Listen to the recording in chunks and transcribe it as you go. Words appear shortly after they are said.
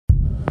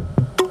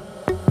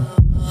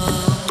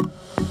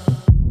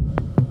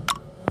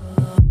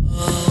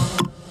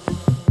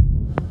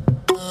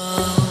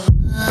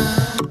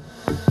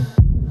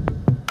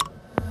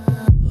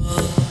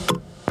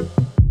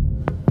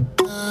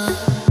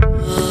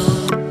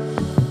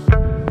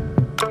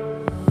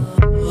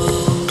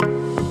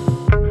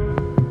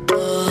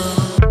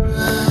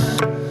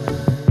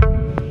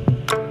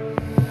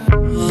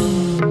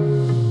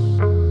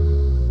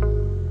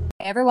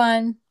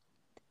everyone.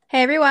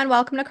 Hey everyone,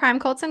 welcome to Crime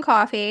Cults and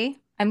Coffee.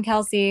 I'm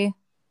Kelsey.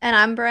 And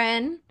I'm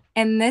Bryn.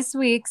 And this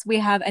week's we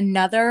have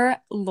another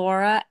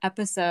Laura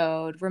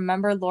episode.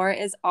 Remember, Laura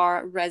is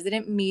our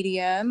resident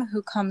medium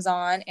who comes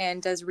on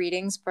and does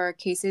readings for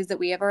cases that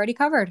we have already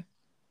covered.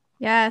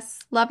 Yes,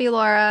 love you,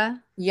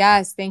 Laura.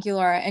 Yes, thank you,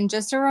 Laura. And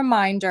just a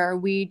reminder,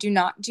 we do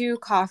not do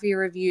coffee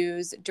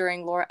reviews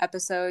during Laura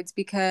episodes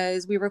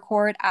because we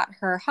record at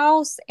her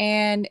house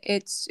and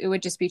it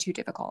would just be too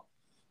difficult.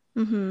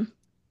 Mm-hmm.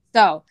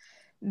 So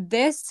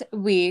this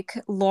week,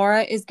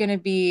 Laura is going to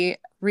be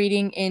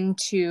reading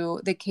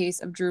into the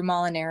case of Drew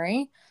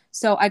Molinari.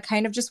 So I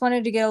kind of just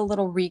wanted to get a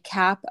little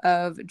recap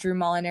of Drew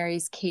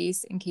Molinari's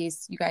case in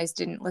case you guys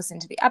didn't listen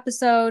to the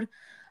episode.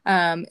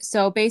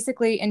 So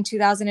basically in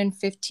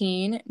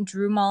 2015,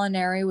 Drew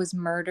Molinari was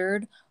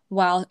murdered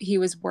while he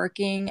was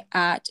working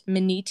at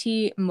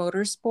Maniti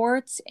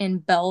Motorsports in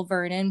Bell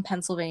Vernon,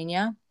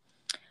 Pennsylvania.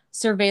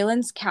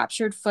 Surveillance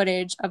captured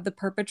footage of the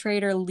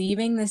perpetrator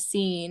leaving the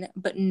scene,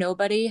 but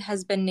nobody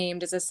has been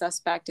named as a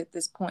suspect at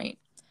this point.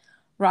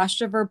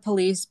 Rochester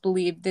police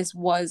believe this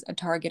was a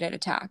targeted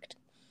attack.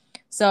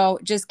 So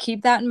just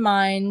keep that in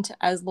mind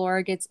as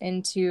Laura gets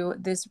into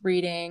this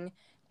reading.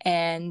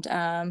 And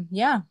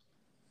yeah.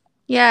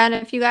 Yeah, and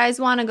if you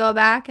guys want to go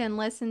back and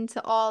listen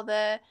to all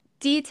the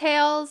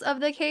details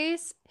of the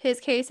case, his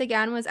case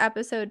again was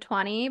episode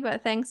 20,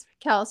 but thanks,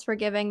 Kels, for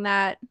giving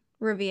that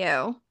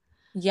review.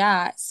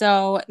 Yeah,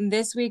 so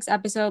this week's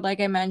episode, like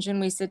I mentioned,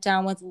 we sit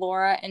down with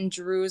Laura and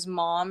Drew's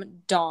mom,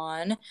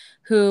 Dawn,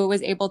 who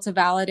was able to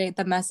validate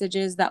the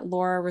messages that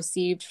Laura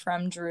received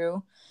from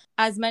Drew.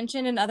 As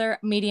mentioned in other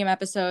medium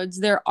episodes,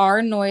 there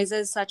are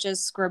noises such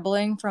as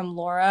scribbling from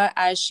Laura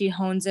as she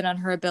hones in on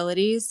her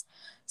abilities.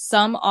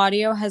 Some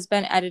audio has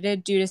been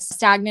edited due to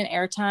stagnant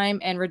airtime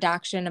and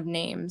redaction of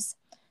names.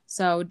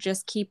 So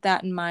just keep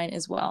that in mind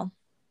as well.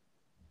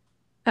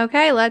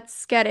 Okay,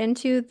 let's get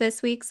into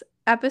this week's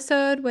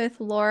episode with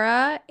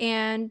Laura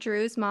and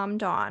Drew's mom,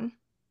 Dawn.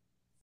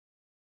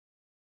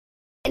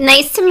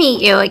 Nice to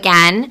meet you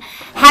again.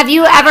 Have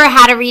you ever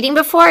had a reading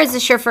before? Is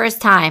this your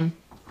first time?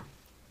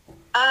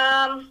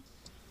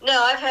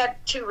 No, I've had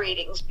 2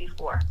 readings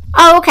before.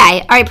 Oh,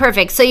 okay. All right,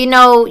 perfect. So you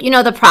know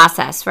the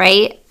process,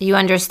 right? You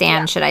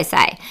understand, should I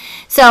say.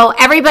 So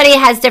everybody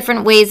has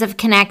different ways of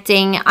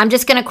connecting. I'm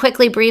just going to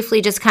quickly,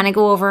 briefly, just kind of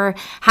go over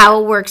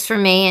how it works for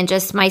me and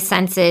just my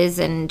senses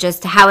and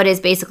just how it is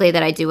basically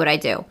that I do what I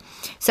do.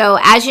 So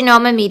as you know,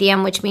 I'm a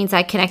medium, which means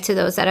I connect to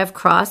those that have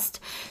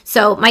crossed.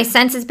 So my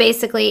senses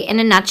basically, in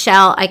a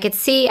nutshell, I could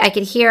see, I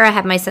could hear, I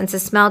have my sense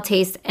of smell,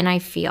 taste, and I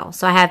feel.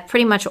 So I have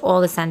pretty much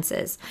all the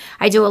senses.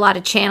 I do a lot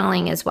of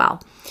channeling as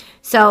well.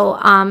 So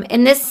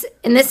in this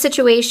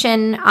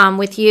situation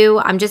with you,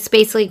 I'm just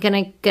basically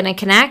gonna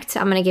connect.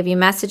 I'm gonna give you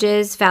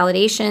messages,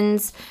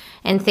 validations,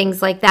 and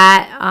things like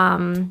that.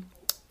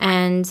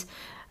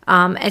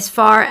 As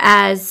far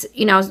as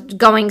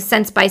going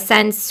sense by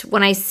sense,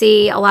 when I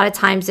see, a lot of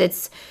times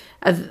it's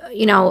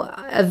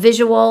a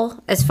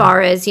visual, as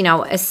far as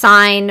a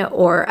sign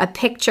or a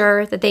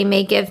picture that they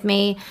may give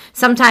me.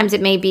 Sometimes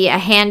it may be a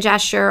hand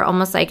gesture,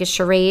 almost like a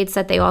charades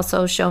that they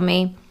also show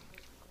me.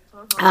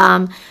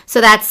 So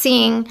that's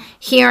seeing,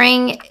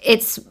 hearing.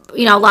 It's,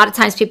 a lot of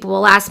times people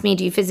will ask me,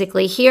 do you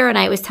physically hear? And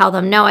I always tell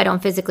them, no, I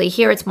don't physically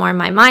hear. It's more in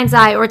my mind's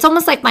eye, or it's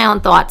almost like my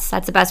own thoughts.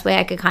 That's the best way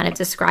I could kind of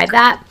describe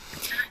that.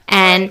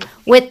 And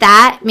with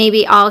that,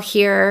 maybe I'll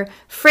hear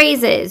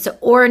phrases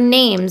or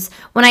names.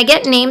 When I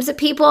get names of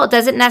people, it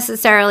doesn't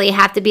necessarily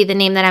have to be the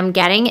name that I'm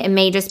getting. It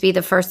may just be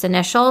the first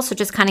initial. So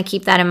just kind of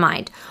keep that in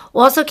mind.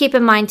 Also keep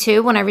in mind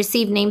too, when I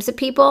receive names of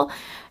people,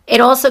 it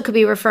also could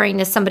be referring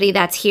to somebody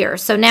that's here.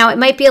 So now it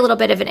might be a little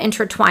bit of an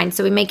intertwine.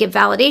 So we may give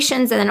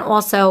validations, and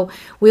then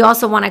we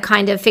also want to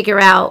kind of figure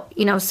out,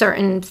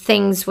 certain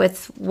things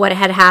with what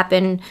had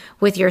happened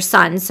with your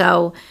son.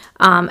 So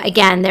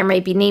again, there may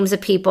be names of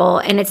people,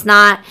 and it's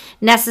not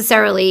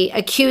necessarily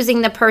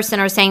accusing the person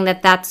or saying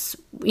that that's,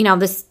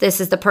 this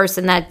is the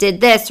person that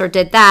did this or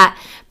did that,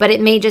 but it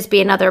may just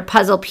be another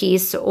puzzle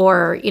piece,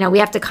 or, we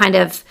have to kind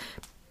of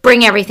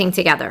bring everything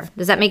together.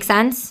 Does that make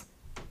sense?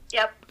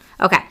 Yep.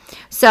 Okay.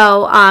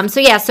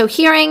 So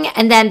hearing,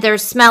 and then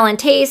there's smell and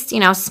taste.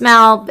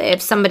 Smell, if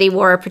somebody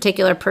wore a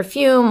particular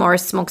perfume or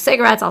smoked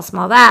cigarettes, I'll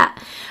smell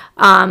that.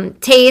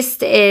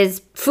 Taste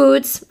is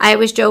foods. I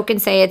always joke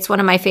and say it's one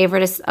of my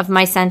favorites of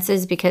my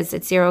senses because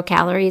it's 0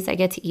 calories. I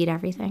get to eat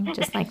everything.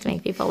 Just like to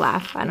make people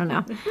laugh. I don't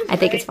know. I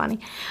think it's funny.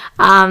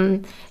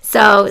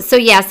 So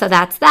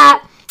that's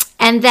that.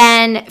 And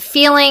then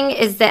feeling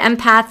is the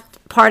empath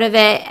part of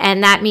it,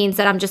 and that means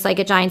that I'm just like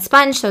a giant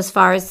sponge. So as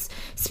far as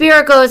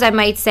spirit goes, I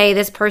might say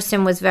this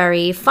person was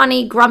very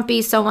funny,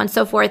 grumpy, so on and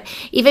so forth.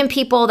 Even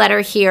people that are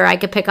here, I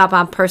could pick up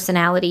on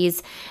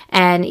personalities,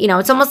 and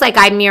it's almost like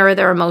I mirror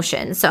their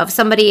emotions. So if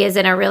somebody is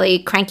in a really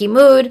cranky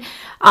mood,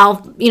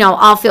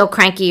 I'll feel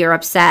cranky or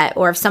upset,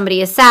 or if somebody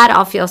is sad,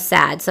 I'll feel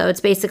sad. So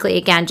it's basically,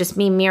 again, just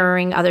me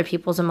mirroring other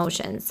people's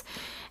emotions.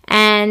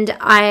 And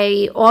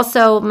I'm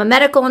a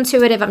medical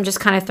intuitive. I'm just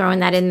kind of throwing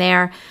that in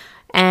there.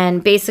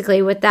 And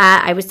basically with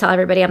that, I always tell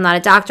everybody I'm not a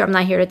doctor. I'm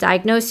not here to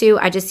diagnose you.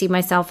 I just see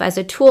myself as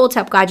a tool to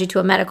help guide you to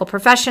a medical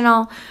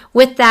professional.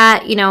 With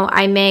that,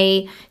 I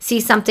may see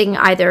something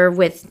either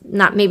with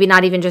maybe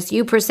not even just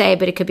you per se,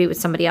 but it could be with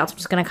somebody else. I'm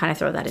just going to kind of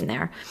throw that in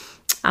there.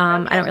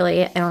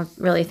 I don't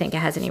really think it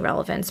has any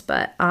relevance,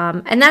 but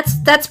and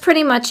that's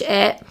pretty much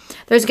it.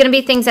 There's going to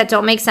be things that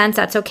don't make sense.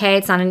 That's okay.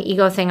 It's not an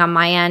ego thing on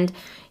my end.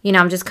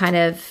 I'm just kind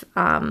of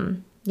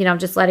I'm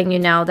just letting you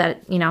know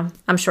that,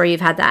 I'm sure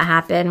you've had that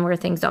happen where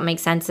things don't make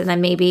sense. And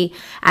then maybe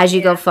as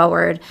you go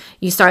forward,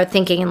 you start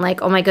thinking and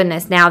like, oh my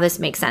goodness, now this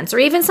makes sense. Or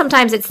even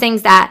sometimes it's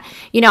things that,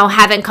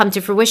 haven't come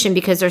to fruition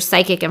because there's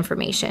psychic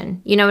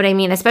information. You know what I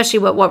mean? Especially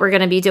what we're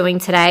going to be doing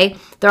today.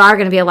 There are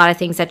going to be a lot of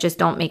things that just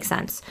don't make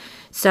sense.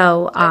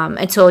 So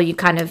until you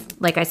kind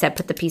of, like I said,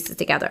 put the pieces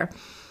together.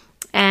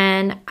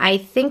 And I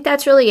think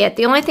that's really it.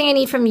 The only thing I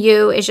need from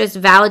you is just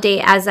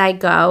validate as I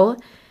go.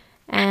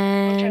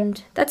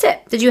 And that's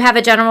it. Did you have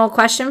a general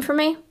question for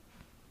me?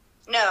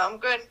 No, I'm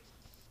good.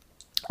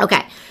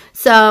 Okay.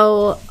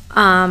 So,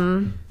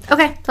 I'm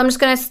just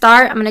going to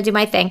start. I'm going to do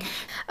my thing.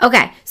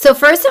 Okay. So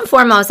first and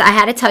foremost, I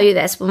had to tell you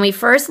this. When we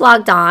first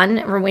logged on,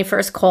 when we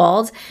first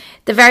called,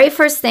 the very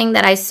first thing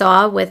that I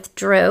saw with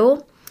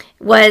Drew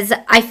was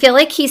I feel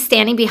like he's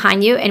standing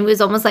behind you and he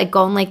was almost like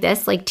going like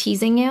this, like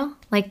teasing you,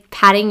 like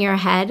patting your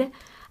head.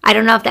 I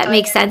don't know if that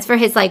makes sense for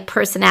his like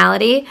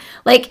personality.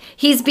 Like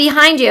he's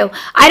behind you.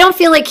 I don't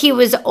feel like he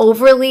was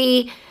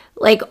overly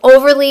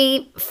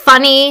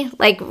funny,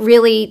 like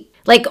really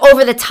like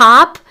over the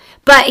top,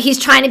 but he's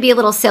trying to be a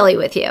little silly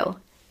with you.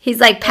 He's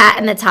like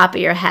patting the top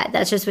of your head.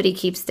 That's just what he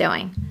keeps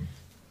doing.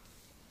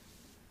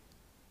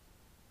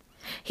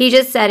 He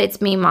just said, "It's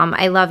me, Mom.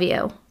 I love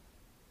you."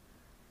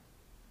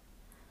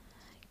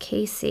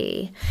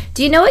 Casey.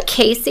 Do you know a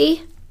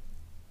Casey?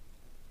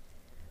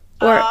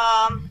 Or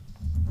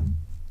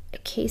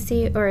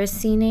Casey or a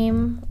C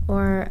name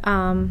or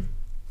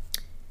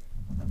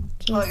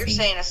Casey. Oh, you're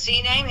saying a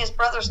C name? His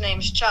brother's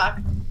name's Chuck.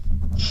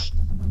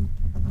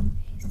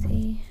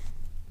 Casey.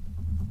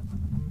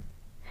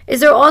 Is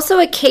there also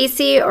a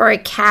Casey or a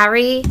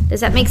Carrie?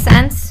 Does that make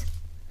sense?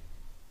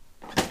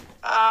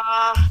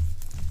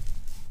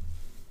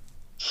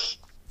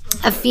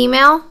 A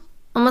female?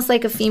 Almost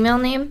like a female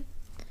name?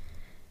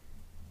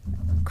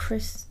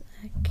 Chris.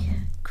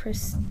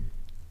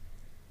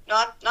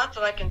 Not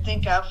that I can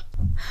think of.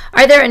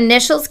 Are there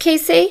initials,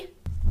 Casey?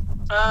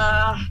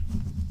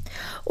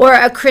 Or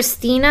a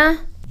Christina?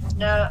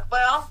 No.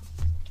 Well,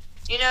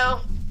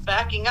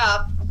 backing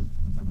up,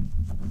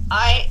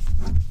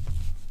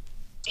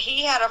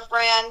 he had a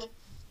friend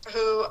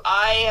who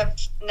I have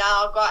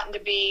now gotten to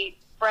be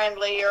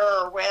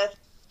friendlier with.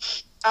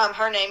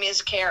 Her name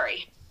is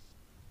Carrie.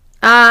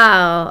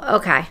 Oh,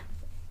 okay.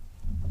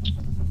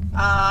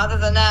 Other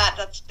than that,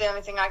 that's the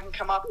only thing I can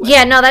come up with.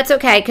 Yeah, no, that's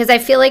okay, because I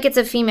feel like it's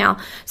a female.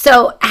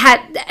 So,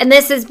 and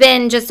this has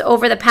been just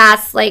over the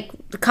past, like,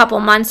 couple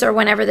months or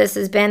whenever this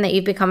has been that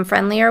you've become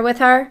friendlier with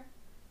her?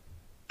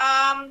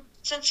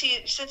 Since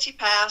he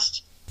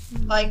passed,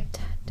 like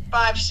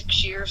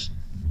 5-6 years.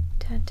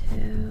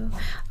 Tattoo.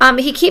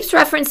 He keeps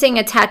referencing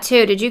a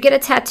tattoo. Did you get a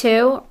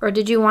tattoo, or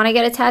did you want to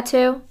get a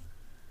tattoo?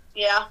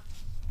 Yeah.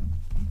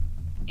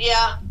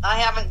 Yeah, I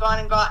haven't gone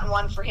and gotten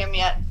one for him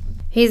yet.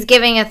 He's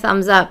giving a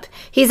thumbs up.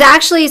 He's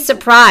actually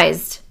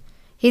surprised.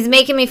 He's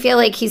making me feel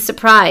like he's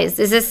surprised.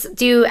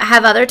 Do you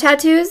have other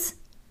tattoos?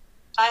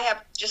 I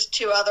have just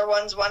 2 other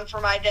ones, one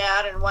for my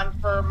dad and one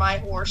for my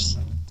horse.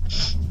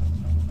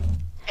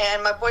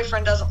 And my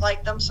boyfriend doesn't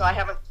like them, so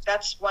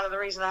that's one of the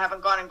reasons I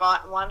haven't gone and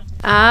gotten one.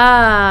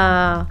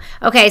 Oh,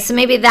 okay. So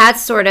maybe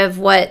that's sort of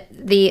what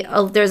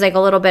there's like a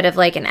little bit of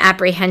like an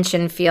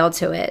apprehension feel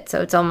to it.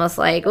 So it's almost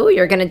like, oh,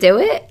 you're going to do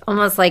it?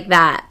 Almost like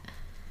that.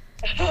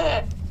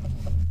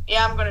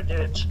 Yeah, I'm going to do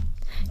it.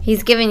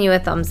 He's giving you a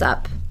thumbs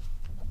up.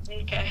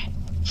 Okay.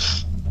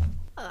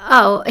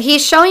 Oh,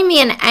 he's showing me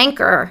an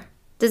anchor.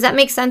 Does that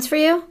make sense for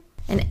you?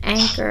 An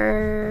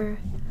anchor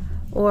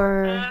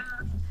or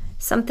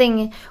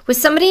something.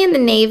 Was somebody in the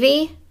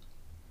Navy?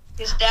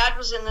 His dad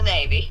was in the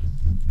Navy.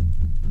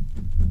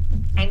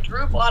 And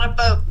Drew bought a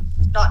boat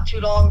not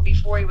too long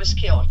before he was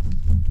killed.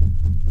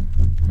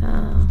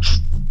 Oh.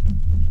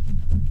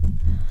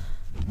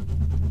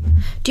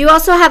 Do you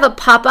also have a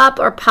pop-up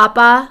or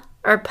papa?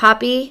 Or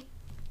Poppy?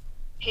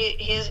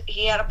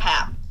 He had a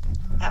pap.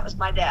 That was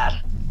my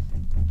dad.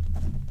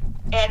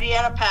 And he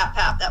had a pap.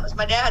 That was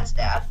my dad's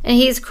dad. And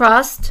he's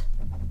crossed?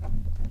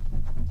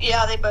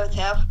 Yeah, they both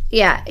have.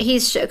 Yeah,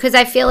 he's because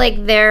I feel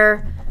like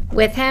they're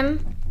with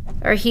him,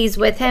 or he's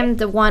with him.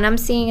 The one I'm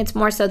seeing, it's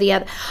more so the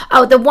other.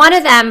 Oh, the one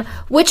of them.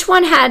 Which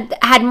one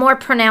had more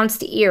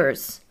pronounced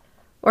ears,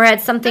 or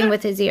had something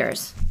with his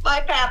ears? My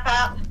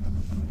pap.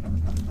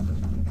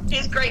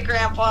 His great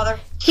grandfather.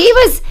 He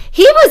was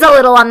a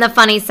little on the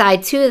funny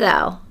side too,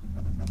 though.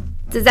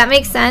 Does that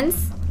make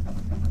sense?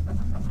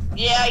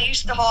 Yeah, he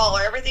used to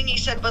holler. Everything he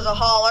said was a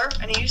holler,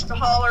 and he used to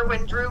holler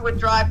when Drew would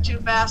drive too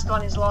fast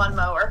on his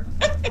lawnmower.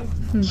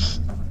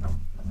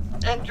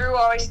 And Drew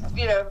always,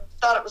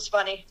 thought it was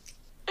funny.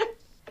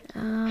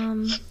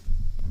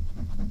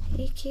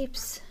 He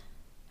keeps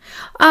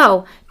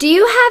Oh, do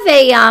you have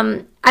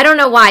a I don't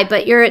know why,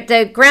 but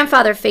the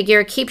grandfather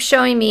figure keeps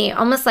showing me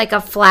almost like a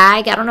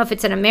flag. I don't know if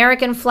it's an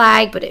American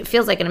flag, but it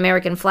feels like an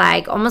American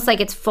flag, almost like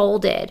it's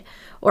folded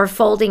or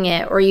folding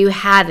it, or you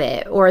have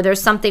it, or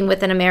there's something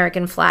with an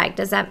American flag.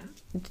 Does that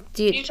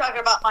Are you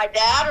talking about my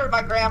dad or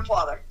my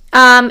grandfather?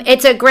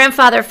 It's a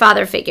grandfather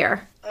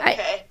figure.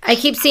 Okay. I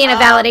keep seeing a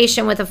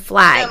validation with a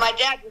flag. Yeah,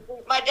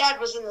 my dad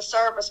was in the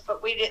service,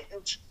 but we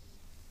didn't.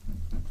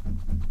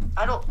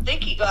 I don't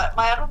think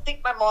I don't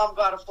think my mom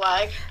got a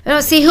flag.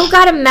 No, see, who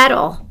got a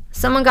medal?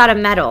 Someone got a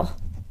medal.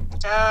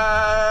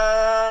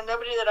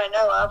 Nobody that I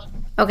know of.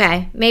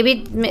 Okay,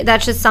 maybe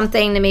that's just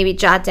something to maybe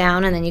jot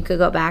down, and then you could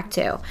go back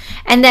to.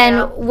 And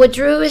then what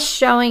Drew is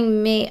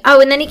showing me.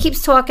 Oh, and then he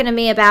keeps talking to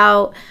me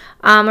about,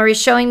 or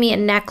he's showing me a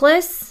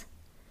necklace.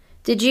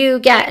 Did you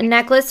get a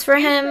necklace for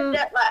him?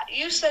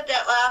 You said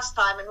that last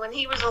time, and when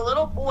he was a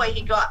little boy,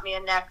 he got me a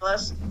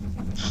necklace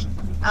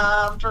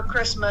for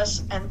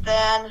Christmas, and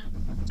then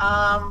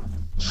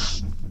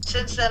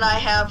since then I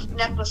have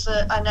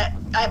necklaces.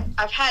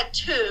 I've had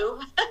two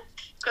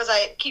because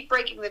I keep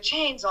breaking the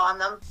chains on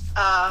them.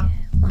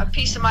 A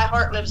piece of my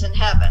heart lives in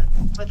heaven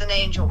with an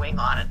angel wing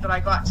on it that I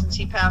got since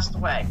he passed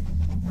away.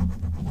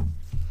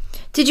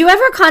 Did you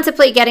ever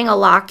contemplate getting a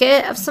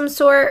locket of some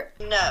sort?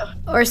 No.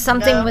 Or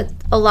something with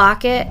a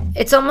locket?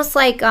 It's almost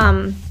like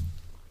the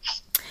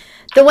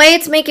way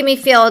it's making me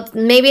feel,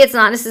 maybe it's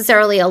not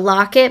necessarily a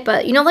locket,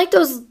 but you know, like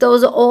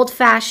those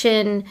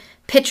old-fashioned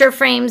picture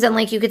frames, and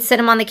like you could sit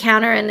them on the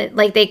counter and it,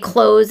 like they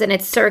close and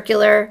it's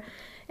circular,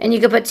 and you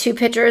could put two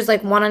pictures,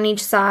 like one on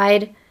each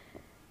side,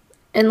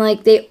 and like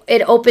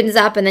it opens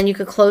up and then you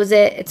could close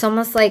it. It's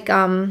almost like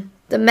the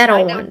metal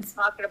I know ones.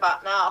 what you're talking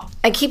about now.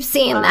 I keep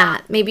seeing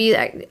that. Maybe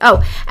and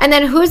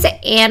then who's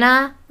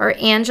Anna or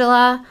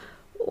Angela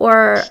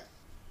or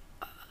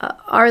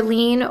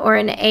Arlene or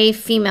an A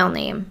female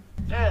name?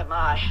 Oh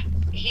my.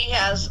 He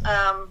has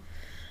an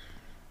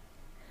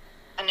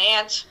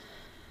aunt,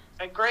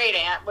 a great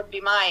aunt would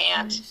be my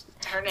aunt.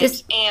 Her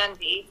name's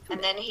Andy,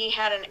 and then he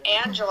had an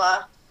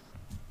Angela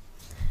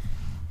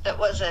that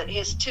was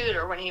his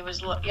tutor when he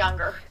was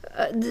younger.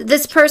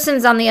 This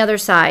person's on the other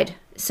side.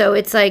 So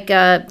it's like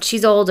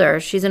she's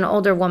older. She's an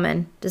older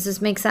woman. Does this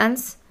make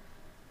sense?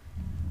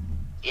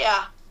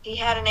 Yeah. He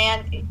had an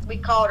aunt. We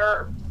called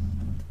her...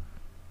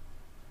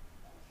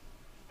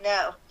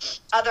 No.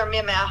 Other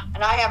Mima.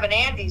 And I have an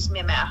Andy's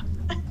Mima.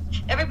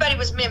 Everybody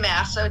was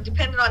Mima, so it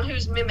depended on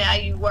whose Mima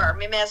you were.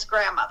 Mima's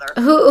grandmother.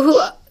 Who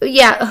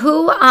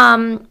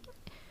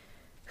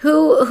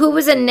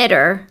was a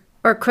knitter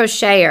or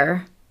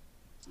crocheter?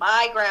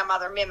 My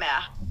grandmother,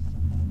 Mima.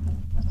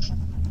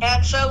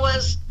 And so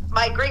was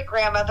my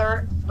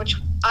great-grandmother, which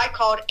I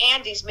called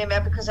Andy's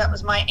Mima because that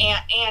was my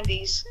Aunt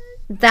Andy's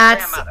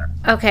grandmother.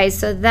 Okay,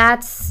 so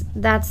that's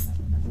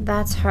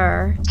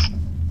her.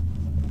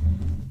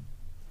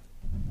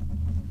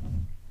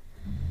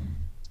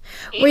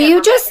 Were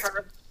you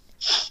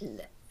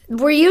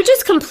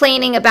just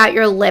complaining about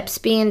your lips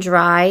being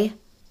dry?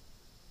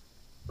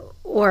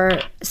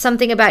 Or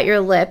something about your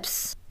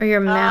lips or your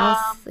mouth?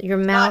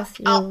 Not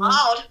out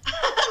loud.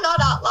 Not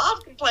out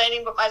loud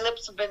complaining, but my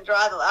lips have been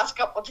dry the last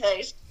couple of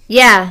days.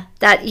 Yeah,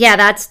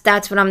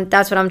 that's what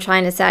I'm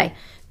trying to say.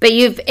 But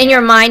in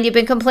your mind you've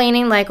been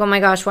complaining like, "Oh my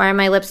gosh, why are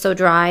my lips so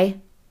dry?"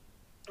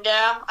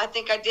 Yeah, I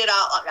think I did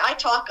out loud. I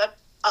talk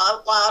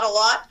out loud a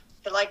lot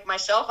to like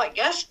myself, I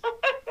guess.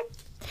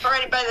 For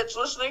anybody that's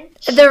listening.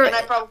 And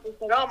I probably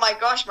said, "Oh my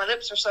gosh, my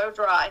lips are so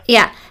dry."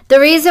 Yeah. The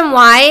reason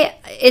why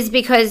is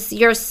because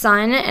your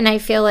son and I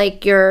feel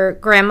like your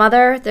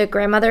grandmother, the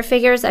grandmother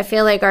figures, I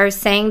feel like are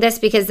saying this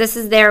because this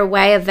is their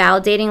way of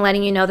validating,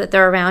 letting you know that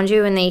they're around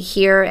you and they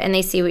hear and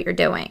they see what you're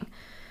doing.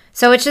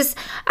 So it's just,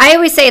 I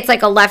always say it's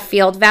like a left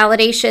field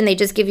validation. They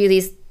just give you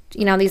these,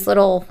 these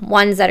little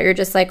ones that are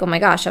just like, "Oh my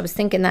gosh, I was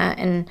thinking that."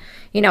 And,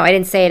 I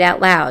didn't say it out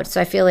loud. So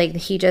I feel like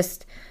he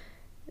just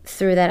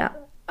threw that out.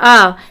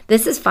 Oh,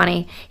 this is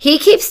funny. He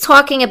keeps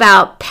talking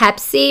about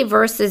Pepsi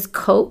versus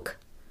Coke.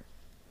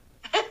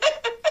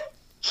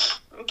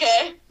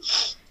 Okay.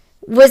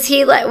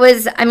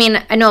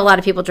 I know a lot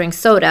of people drink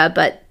soda,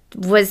 but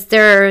was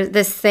there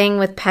this thing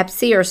with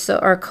Pepsi or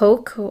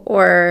Coke,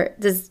 or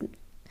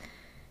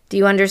do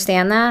you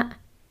understand that?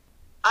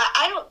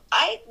 I'm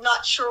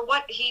not sure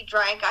what he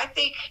drank. I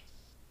think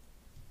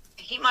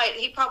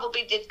he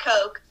probably did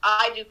Coke.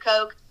 I do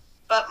Coke,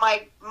 but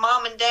my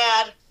mom and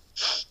dad,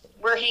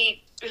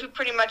 who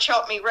pretty much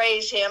helped me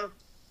raise him,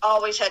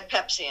 always had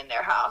Pepsi in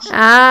their house.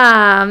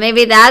 Ah,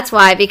 maybe that's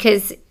why,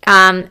 because,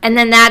 and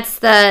then that's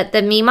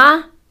the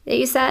Mima that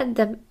you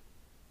said?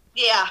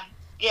 Yeah.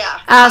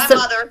 My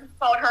mother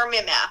called her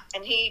Mima,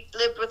 and he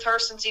lived with her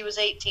since he was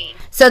 18.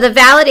 So the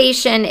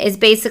validation is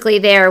basically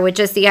there with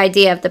just the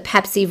idea of the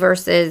Pepsi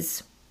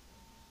versus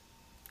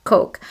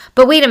Coke.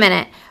 But wait a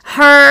minute.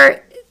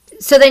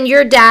 So then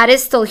your dad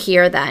is still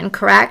here then,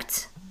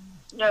 correct?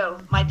 No,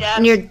 my dad's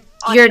on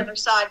the other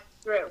side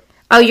through.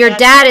 Oh, your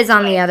dad is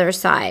on the other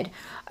side.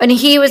 And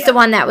he was the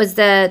one that was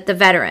the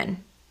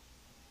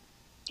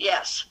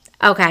Yes.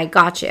 Okay,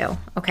 got you.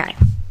 Okay.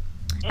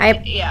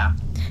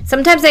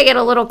 Sometimes I get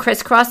a little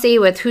crisscrossy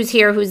with who's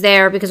here, who's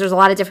there, because there's a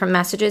lot of different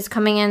messages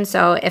coming in.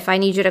 So if I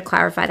need you to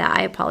clarify that,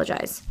 I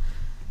apologize.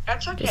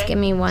 That's okay. Just give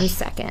me 1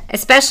 second.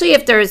 Especially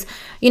if there's,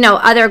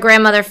 other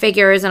grandmother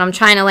figures and I'm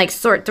trying to like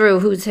sort through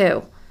who's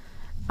who.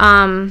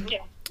 Yeah.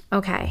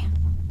 Okay.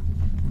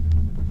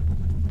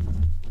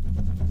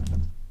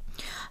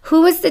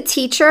 Who was the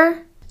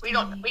teacher? We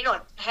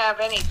don't have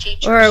any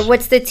teachers. Or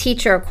what's the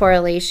teacher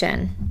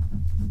correlation?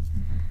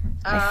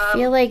 I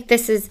feel like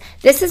this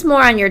is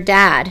more on your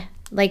dad.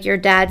 Like your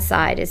dad's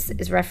side is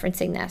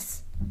referencing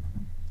this.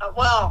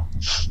 Well,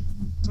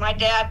 my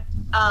dad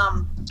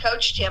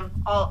coached him.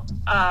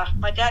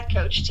 My dad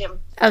coached him.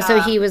 Oh, so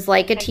he was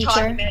like a and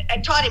teacher?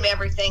 Taught him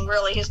everything,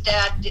 really. His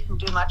dad didn't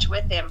do much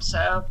with him,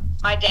 so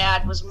my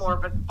dad was more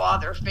of a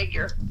father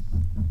figure.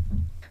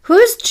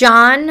 Who's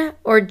John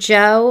or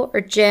Joe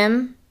or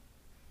Jim?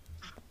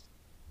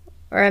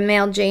 Or a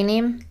male J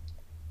name?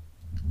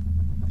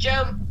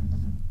 Joe,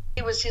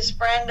 he was his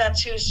friend.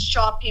 That's whose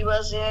shop he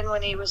was in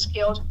when he was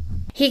killed.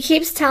 He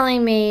keeps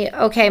telling me,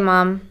 okay,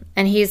 Mom.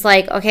 And he's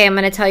like, okay, I'm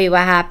going to tell you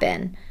what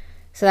happened.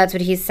 So that's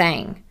what he's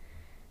saying.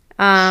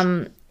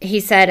 He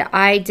said,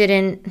 I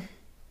didn't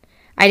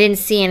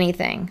see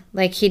anything.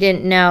 Like he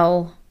didn't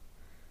know.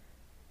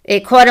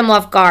 It caught him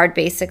off guard,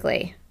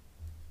 basically.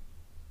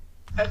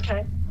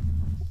 Okay.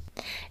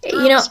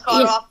 Drew was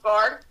caught off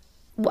guard.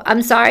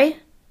 I'm sorry?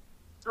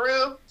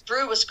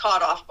 Drew was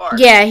caught off guard.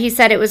 Yeah, he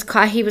said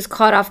he was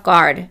caught off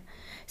guard.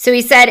 So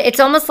he said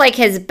it's almost like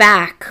his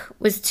back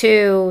was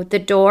to the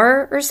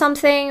door or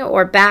something,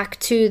 or back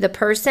to the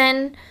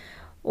person,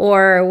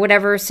 or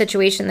whatever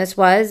situation this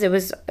was.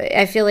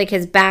 I feel like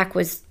his back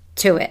was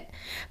to it.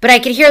 But I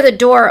could hear the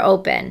door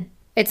open.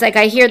 It's like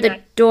I hear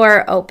the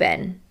door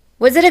open.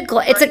 Was it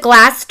it's a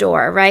glass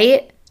door,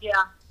 right? Yeah.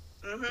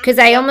 Mm-hmm. Because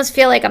I almost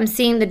feel like I'm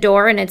seeing the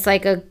door and it's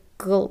like a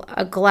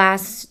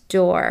glass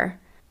door.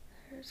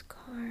 There's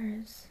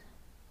cars.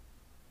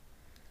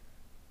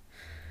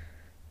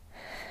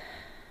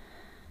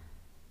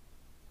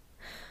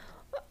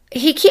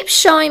 He keeps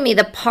showing me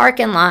the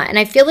parking lot, and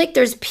I feel like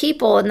there's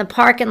people in the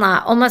parking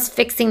lot almost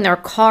fixing their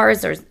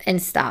cars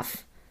and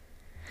stuff.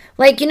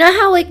 Like, you know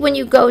how like when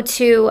you go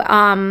to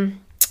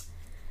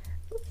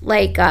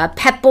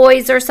Pep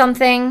Boys or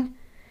something?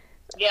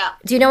 Yeah.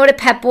 Do you know what a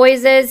Pep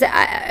Boys is?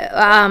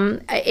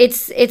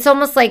 It's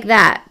almost like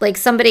that. Like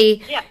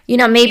somebody,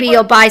 maybe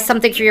you'll buy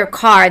something for your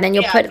car, and then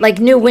you'll put like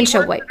new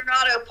windshield wiper. An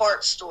auto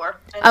parts store.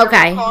 And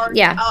okay. Cars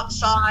Yeah.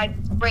 Outside,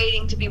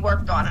 waiting to be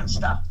worked on and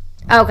stuff.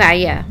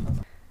 Okay. Yeah.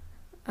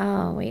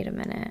 Oh, wait a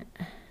minute.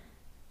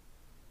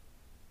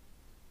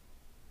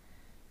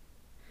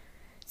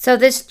 So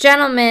this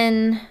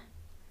gentleman,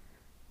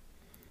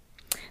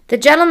 the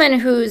gentleman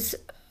who's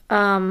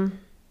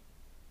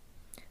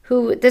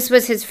who this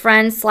was his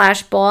friend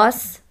 /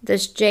 boss,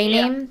 this J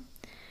name,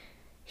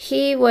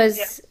 he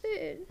was,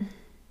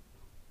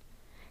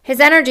 his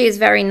energy is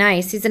very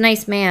nice. He's a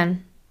nice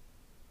man.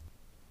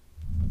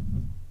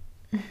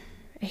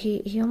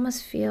 He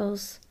almost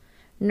feels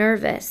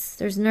nervous.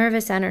 There's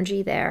nervous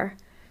energy there.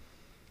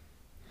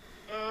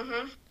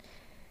 Mm-hmm.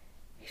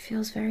 He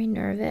feels very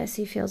nervous.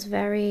 He feels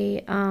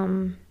very,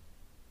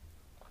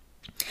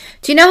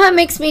 do you know how it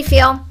makes me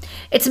feel?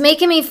 It's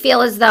making me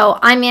feel as though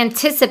I'm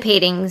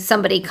anticipating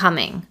somebody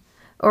coming,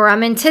 or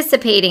I'm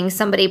anticipating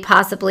somebody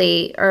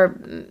possibly, or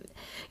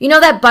you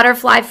know that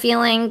butterfly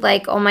feeling,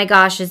 like, oh my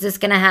gosh, is this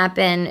going to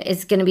happen?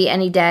 It's going to be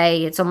any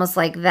day. It's almost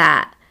like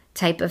that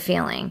type of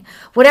feeling.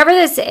 Whatever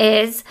this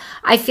is,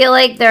 I feel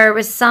like there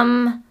was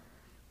some,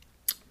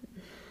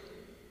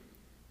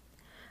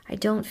 I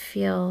don't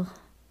feel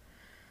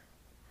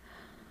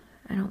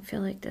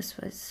like this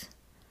was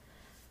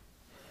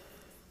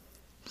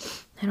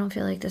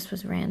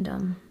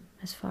random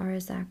as far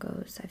as that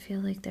goes. I feel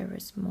like there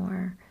was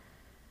more.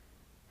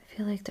 I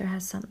feel like there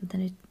has something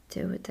to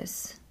do with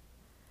this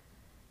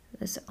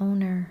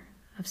owner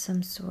of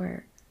some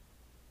sort.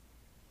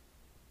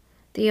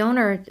 The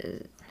owner,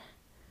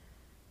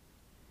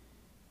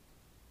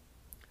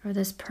 or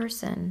this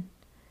person,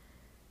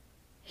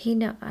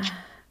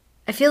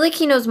 I feel like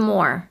he knows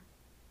more.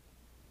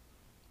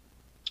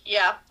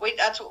 Yeah,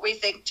 that's what we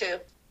think too.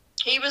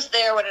 He was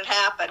there when it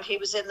happened. He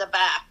was in the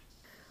back.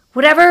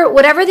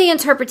 Whatever the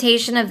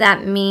interpretation of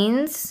that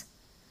means,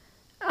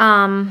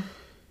 I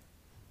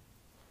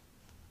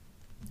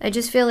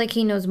just feel like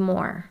he knows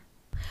more.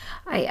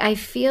 I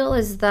feel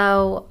as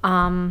though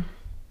I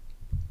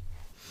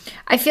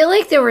feel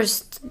like there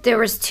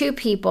was two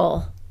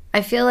people.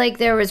 I feel like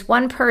there was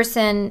one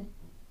person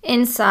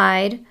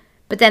inside,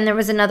 but then there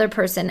was another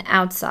person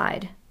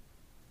outside.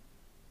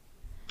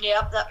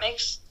 Yep, that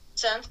makes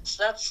sense.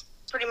 That's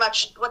pretty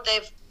much what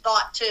they've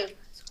thought too.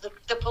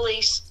 The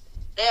police.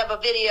 They have a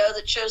video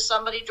that shows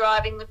somebody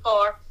driving the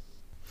car.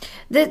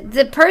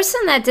 The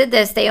person that did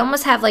this, they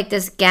almost have like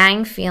this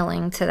gang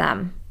feeling to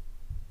them.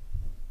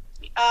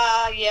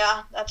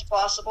 Yeah, that's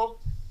possible.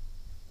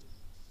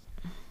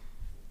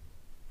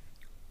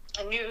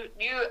 And you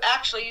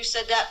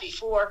said that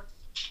before.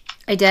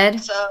 I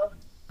did? So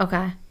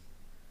okay.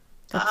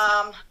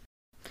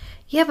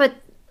 Yeah, but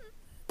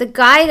the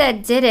guy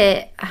that did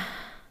it,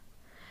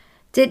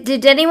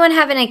 did anyone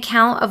have an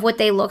account of what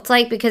they looked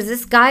like? Because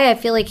this guy, I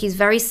feel like he's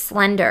very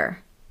slender.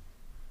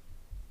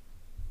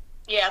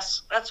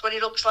 Yes, that's what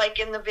he looks like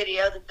in the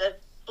video that the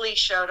police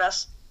showed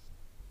us.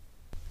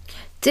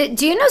 Do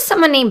you know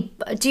somebody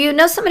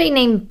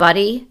named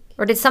Buddy?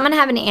 Or did someone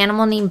have an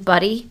animal named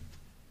Buddy?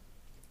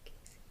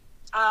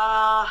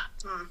 Or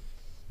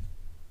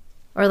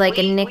like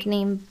a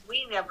nickname?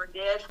 We never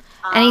did.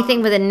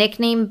 Anything with a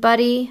nickname,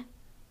 Buddy?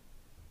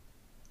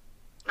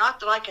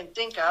 Not that I can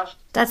think of.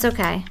 That's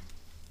okay.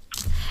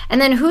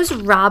 And then who's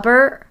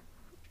Robert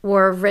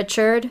or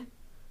Richard?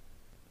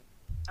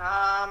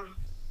 Robert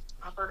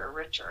or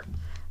Richard.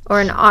 Or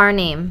an R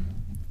name?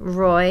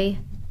 Roy.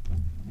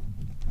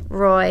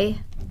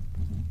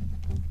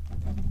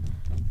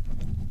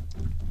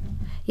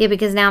 Yeah,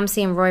 because now I'm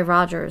seeing Roy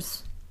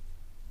Rogers.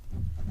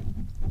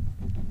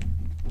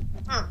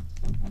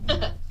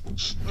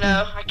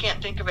 No, I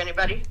can't think of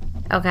anybody.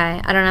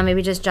 Okay, I don't know.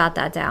 Maybe just jot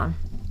that down.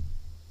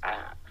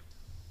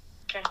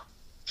 Okay.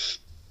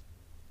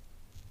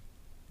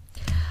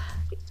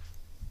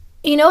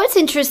 You know what's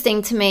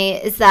interesting to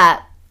me is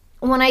that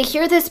when I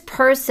hear this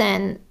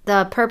person,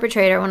 the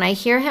perpetrator, when I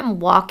hear him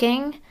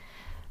walking,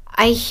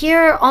 I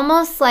hear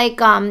almost like,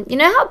 you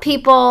know how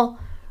people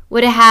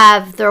would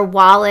have their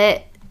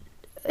wallet,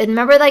 and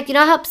remember, like, you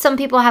know how some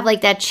people have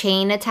like that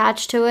chain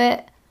attached to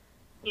it?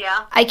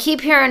 Yeah. I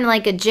keep hearing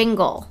like a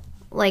jingle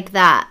like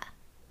that.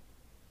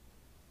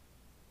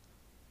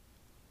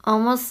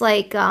 Almost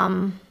like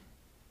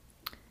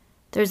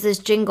there's this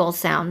jingle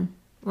sound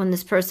when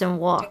this person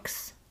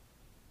walks.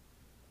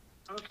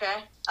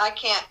 Okay. I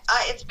can't.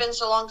 It's been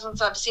so long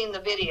since I've seen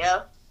the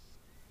video.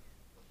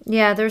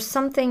 Yeah, there's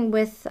something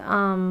with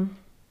and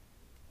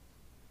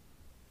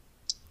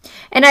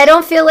I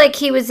don't feel like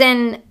he was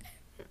in.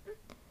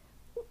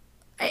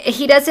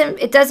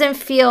 It doesn't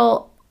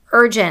feel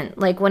urgent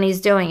like when he's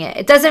doing it.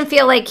 It doesn't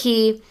feel like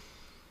he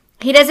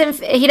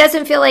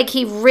doesn't feel like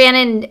he ran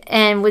in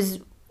and was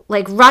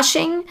like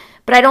rushing,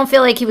 but I don't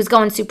feel like he was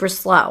going super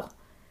slow.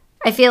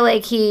 I feel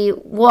like he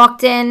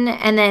walked in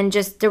and then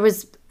just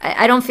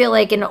I don't feel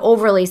like an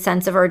overly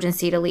sense of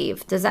urgency to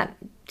leave. Do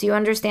you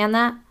understand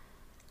that?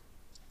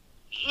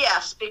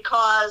 Yes,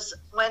 because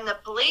when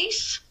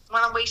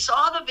we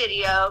saw the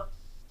video,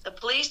 the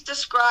police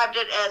described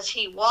it as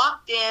he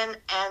walked in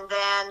and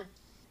then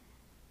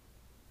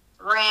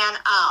ran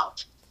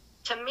out.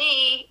 To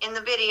me, in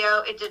the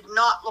video, it did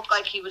not look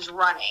like he was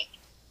running.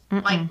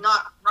 Mm-mm. Like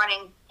not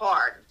running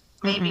hard.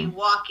 Maybe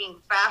walking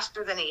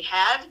faster than he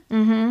had.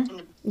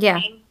 Mm-hmm.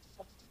 Yeah.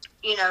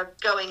 You know,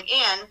 going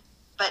in,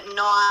 but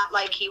not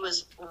like he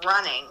was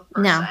running,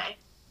 per se.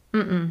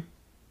 Mm-mm.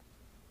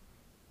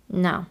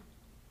 No.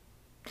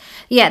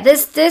 Yeah,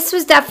 this was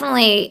there's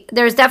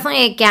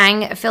definitely a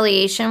gang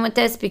affiliation with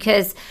this,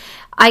 because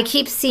I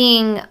keep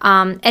seeing,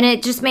 and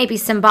it just may be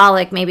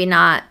symbolic, maybe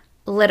not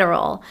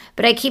literal,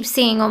 but I keep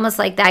seeing almost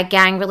like that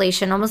gang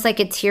relation, almost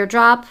like a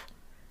teardrop.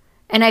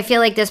 And I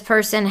feel like this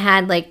person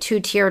had like 2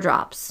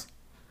 teardrops.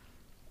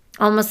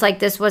 Almost like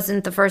this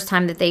wasn't the first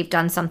time that they've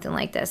done something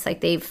like this.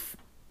 Like they've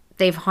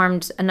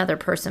harmed another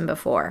person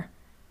before.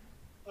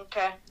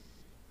 Okay.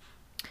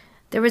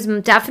 There was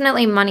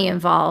definitely money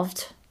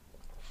involved.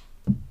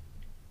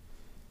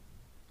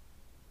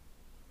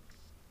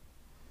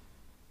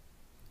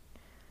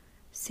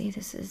 See,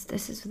 this is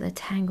the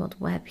tangled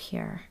web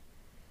here.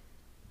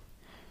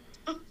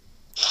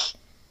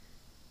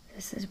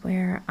 This is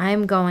where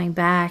I'm going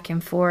back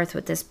and forth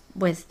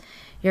with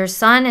your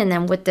son, and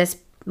then with the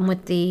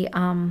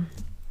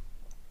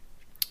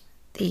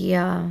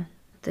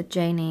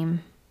J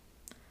name.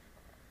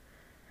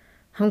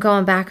 I'm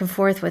going back and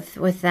forth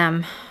with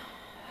them.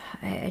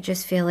 I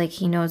just feel like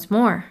he knows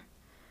more.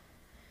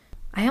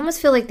 I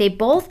almost feel like they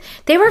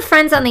were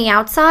friends on the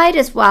outside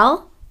as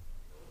well.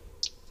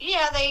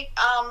 Yeah,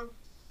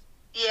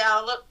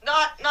 look,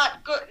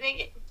 not good.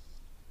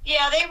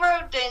 Yeah, they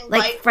rode in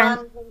bike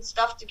runs and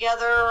stuff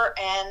together,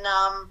 and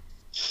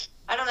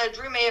I don't know,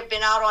 Drew may have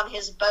been out on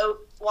his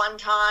boat one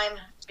time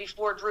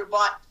before Drew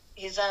bought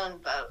his own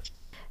boat.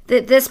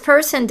 This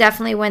person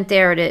definitely went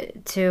there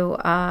to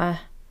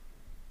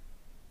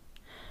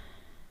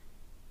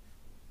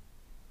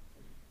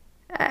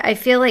I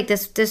feel like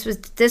this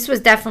was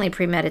definitely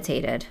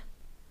premeditated.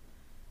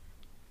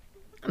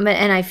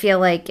 And I feel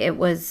like it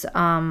was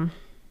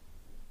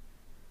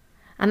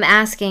I'm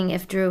asking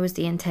if Drew was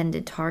the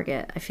intended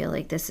target. I feel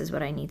like this is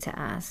what I need to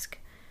ask.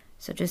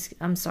 So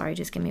I'm sorry,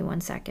 just give me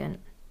 1 second.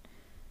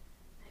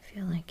 I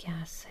feel like,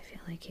 yes, I feel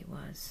like he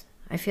was.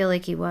 I feel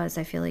like he was.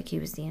 I feel like he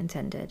was the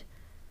intended.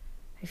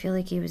 I feel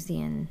like he was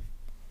the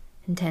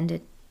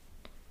intended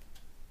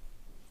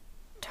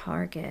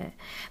target.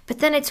 But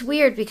then it's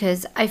weird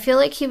because I feel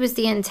like he was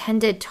the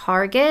intended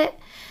target,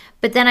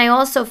 but then I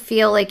also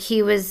feel like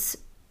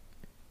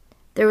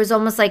there was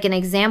almost like an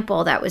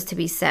example that was to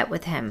be set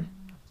with him.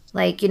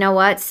 Like, you know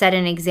what? Set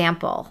an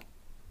example.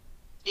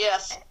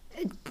 Yes.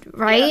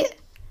 Right? Yes.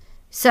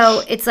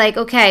 So it's like,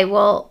 okay,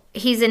 well,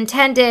 he's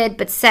intended,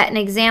 but set an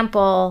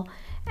example.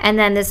 And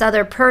then this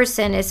other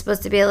person is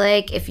supposed to be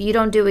like, if you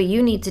don't do what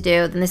you need to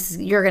do, then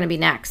you're going to be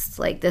next.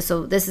 Like this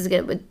is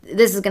going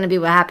to be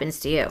what happens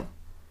to you.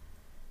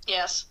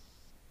 Yes.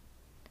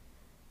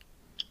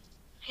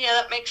 Yeah,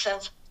 that makes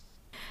sense.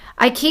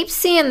 I keep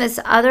seeing this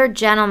other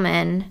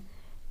gentleman,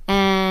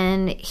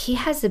 and he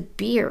has a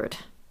beard.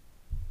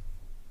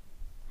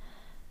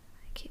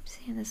 I keep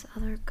seeing this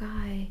other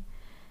guy.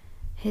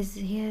 He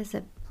has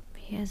a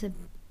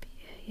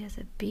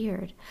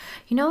beard.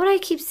 You know what I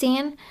keep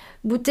seeing?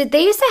 Did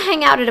they used to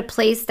hang out at a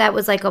place that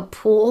was like a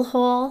pool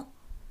hall,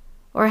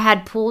 or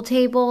had pool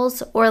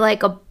tables, or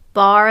like a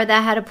bar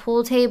that had a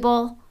pool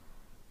table?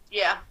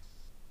 Yeah.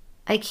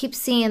 I keep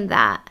seeing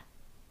that.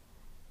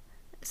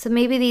 So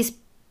maybe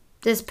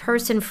this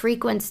person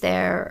frequents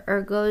there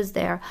or goes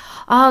there.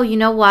 Oh, you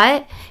know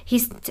what?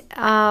 He's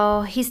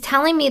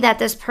telling me that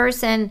this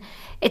person,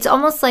 it's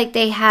almost like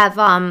they have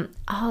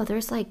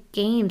there's like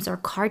games or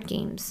card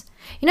games.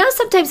 You know,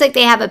 sometimes like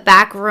they have a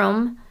back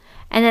room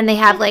and then they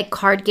have like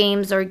card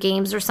games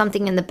or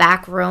something in the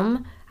back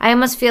room. I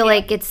almost feel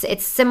like it's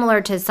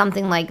similar to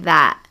something like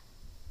that.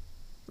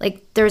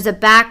 Like there's a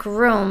back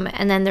room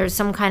and then there's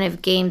some kind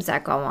of games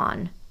that go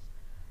on.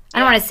 I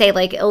don't want to say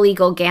like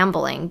illegal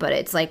gambling, but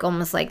it's like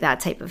almost like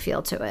that type of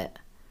feel to it.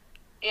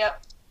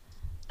 Yep.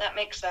 That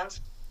makes sense.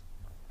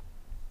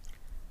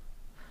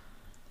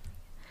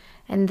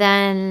 And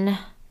then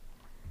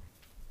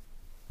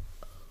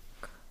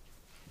Oak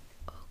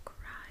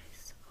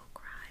Rise,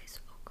 Oak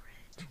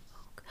Ridge,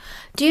 Oak.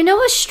 Do you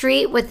know a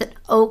street with an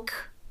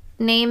Oak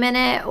name in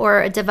it,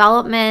 or a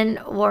development,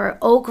 or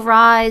Oak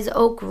Rise,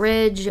 Oak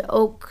Ridge,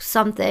 Oak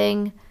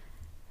something?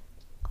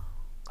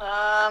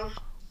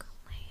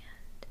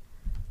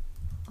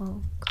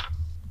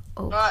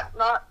 Oak.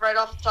 Not right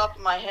off the top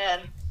of my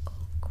head.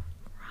 Oak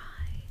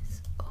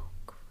Rise,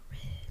 Oak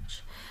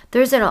Ridge.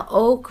 There's an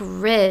Oak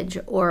Ridge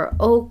or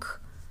Oak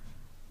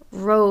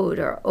Road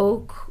or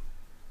Oak.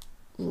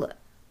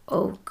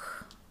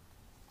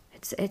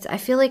 It's. I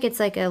feel like it's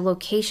like a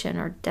location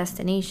or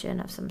destination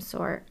of some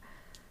sort.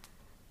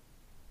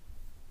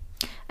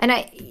 And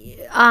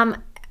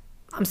I'm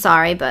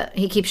sorry, but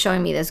he keeps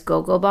showing me this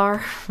go-go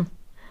bar.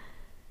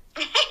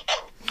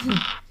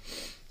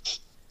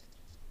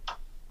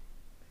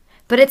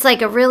 But it's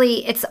like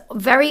it's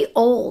very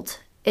old.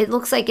 It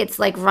looks like it's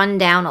like run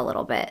down a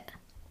little bit.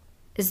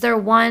 Is there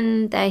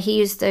one that he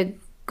used to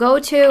go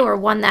to, or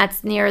one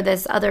that's near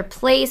this other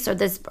place,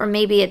 or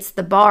maybe it's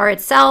the bar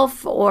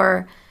itself,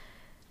 or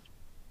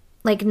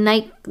like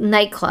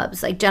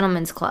nightclubs, like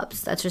gentlemen's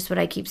clubs? That's just what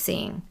I keep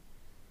seeing.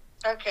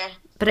 Okay.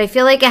 But I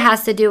feel like it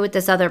has to do with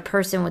this other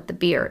person with the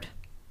beard.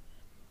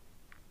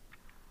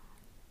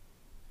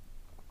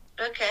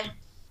 Okay.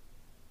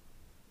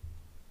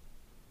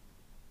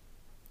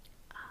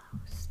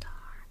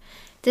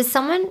 Does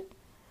someone,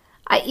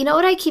 you know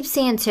what I keep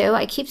seeing too?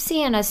 I keep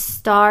seeing a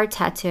star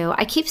tattoo.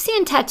 I keep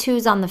seeing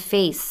tattoos on the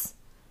face.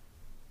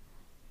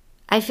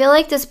 I feel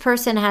like this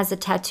person has a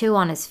tattoo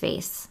on his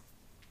face.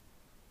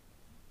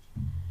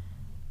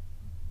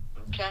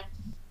 Okay.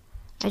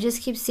 I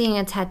just keep seeing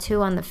a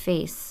tattoo on the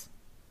face.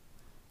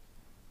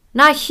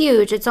 Not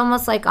huge. It's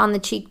almost like on the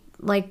cheek,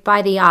 like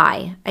by the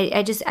eye.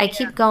 I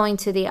keep going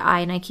to the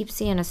eye and I keep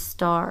seeing a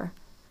star.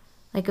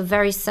 Like a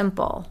very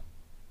simple.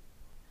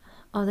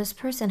 Oh, this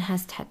person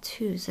has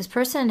tattoos. This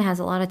person has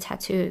a lot of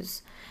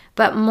tattoos,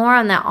 but more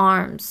on the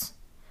arms.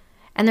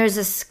 And there's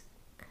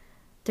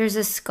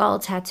a skull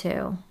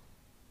tattoo.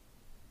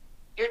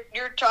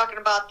 You're talking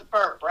about the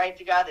perp, right?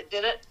 The guy that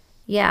did it?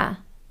 Yeah.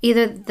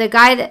 Either the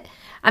guy that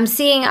I'm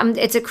seeing,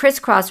 it's a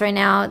crisscross right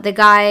now. The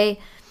guy,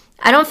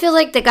 I don't feel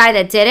like the guy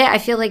that did it. I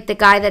feel like the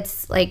guy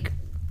that's like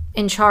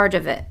in charge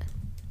of it,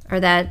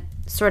 or that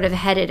sort of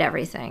headed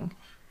everything.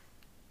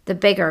 The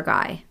bigger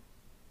guy.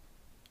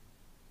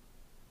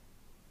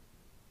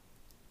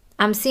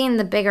 I'm seeing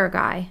the bigger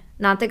guy,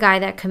 not the guy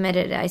that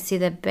committed it. I see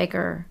the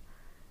bigger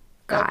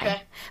guy.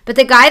 Okay. But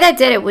the guy that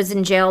did it was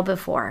in jail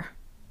before.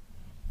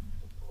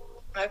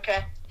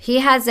 Okay. He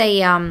has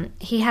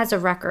a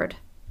record.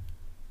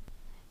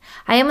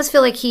 I almost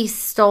feel like he's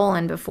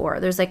stolen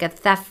before. There's like a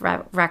theft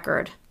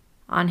record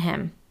on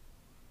him.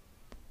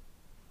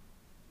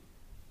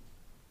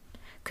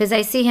 Because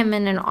I see him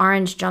in an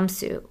orange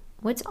jumpsuit.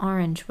 What's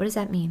orange? What does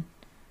that mean?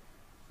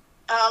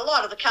 A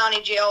lot of the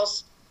county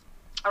jails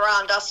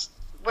around us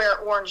wear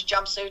orange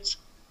jumpsuits.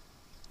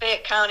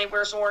 Fayette County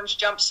wears orange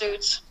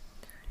jumpsuits.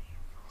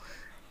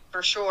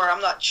 For sure.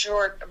 I'm not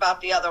sure about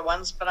the other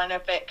ones, but I know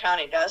Fayette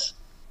County does.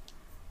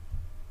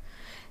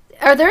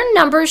 Are there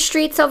number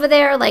streets over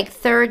there, like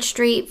 3rd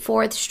Street,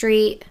 4th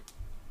Street,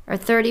 or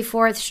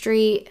 34th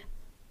Street?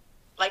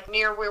 Like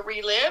near where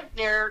we live?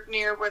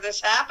 Near where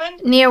this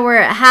happened? Near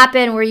where it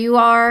happened, where you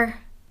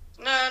are?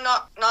 No,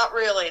 not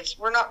really.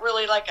 We're not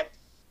really like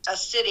a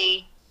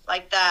city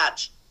like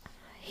that.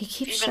 He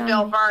keeps Even showing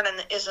Bell me.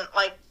 Vernon isn't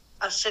like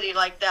a city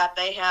like that.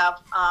 They have,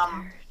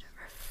 3rd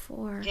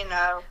or 4th. you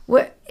know.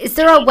 Where, is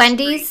there a Main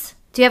Wendy's? Street.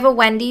 Do you have a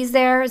Wendy's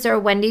there? Is there a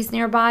Wendy's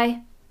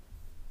nearby?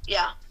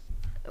 Yeah.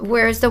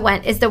 Where's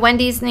is the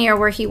Wendy's near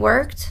where he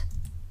worked?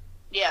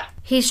 Yeah.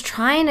 he's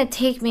trying to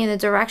take me in the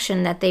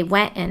direction that they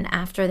went in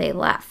after they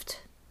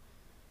left.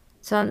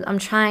 So I'm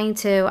trying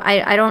to,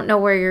 I don't know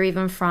where you're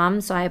even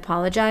from, so I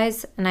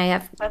apologize. And I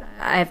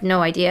have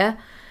no idea.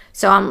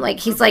 So I'm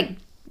like, he's like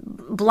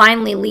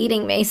blindly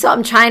leading me. So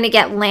I'm trying to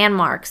get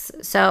landmarks.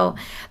 So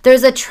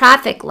there's a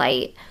traffic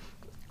light.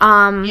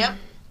 Yep.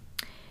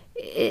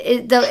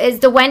 Is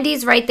the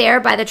Wendy's right there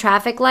by the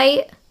traffic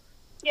light?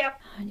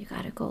 Yep. Oh, you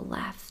gotta go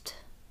left.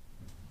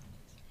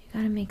 You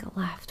gotta make a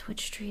left.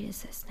 Which street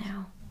is this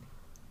now?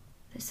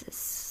 This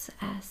is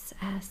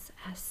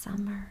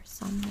Sumner,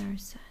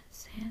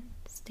 Stan.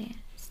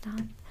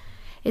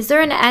 Is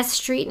there an S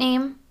street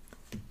name?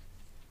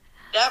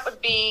 That would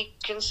be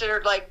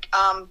considered like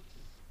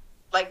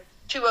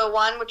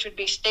 201, which would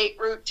be State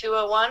Route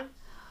 201.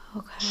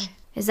 Okay.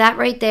 Is that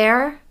right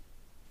there?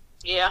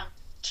 Yeah,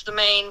 it's the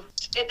main.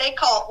 They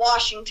call it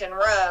Washington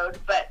Road,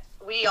 but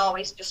we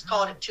always just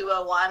called it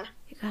 201.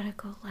 You gotta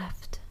go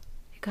left.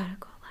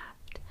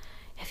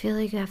 I feel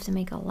like you have to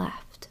make a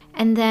left.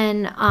 And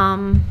then,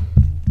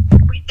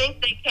 We think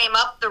they came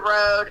up the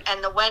road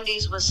and the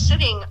Wendy's was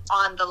sitting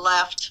on the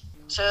left.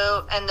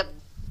 So, and the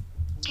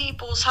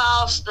people's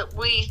house that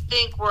we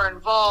think were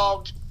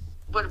involved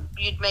would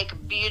make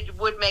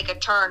a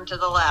turn to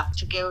the left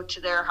to go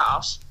to their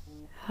house.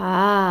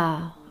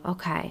 oh,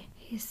 okay.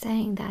 He's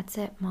saying that's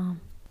it,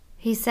 Mom.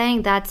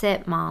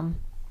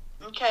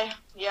 Okay,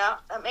 yeah,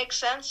 that makes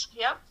sense.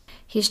 Yep.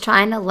 He's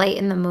trying to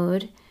lighten the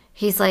mood.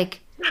 He's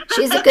like,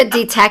 she's a good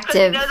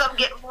detective. He knows I'm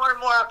getting more and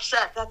more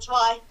upset. That's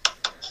why.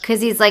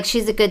 Because he's like,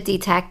 she's a good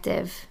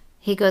detective.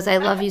 He goes, I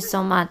love you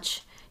so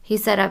much. He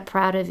said, I'm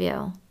proud of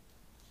you.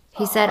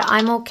 He said,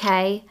 I'm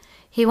okay.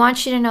 He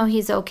wants you to know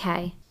he's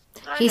okay.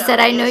 He said,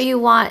 I know you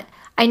want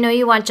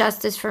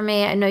justice for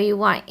me. I know you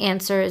want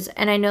answers.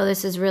 And I know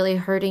this is really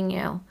hurting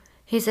you.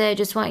 He said, I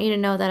just want you to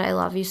know that I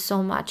love you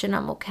so much and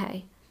I'm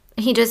okay.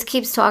 He just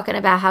keeps talking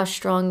about how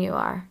strong you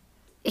are.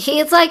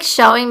 He's like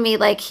showing me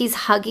like he's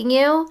hugging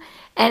you.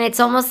 And it's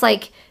almost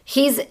like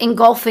he's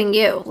engulfing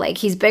you, like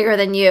he's bigger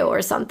than you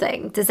or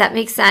something. Does that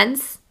make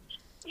sense?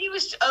 He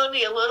was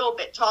only a little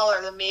bit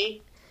taller than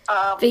me.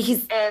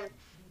 And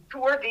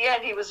toward the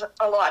end, he was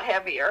a lot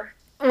heavier.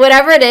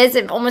 Whatever it is,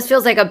 it almost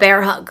feels like a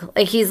bear hug.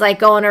 Like he's like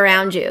going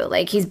around you,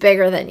 like he's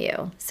bigger than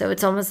you. So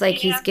it's almost like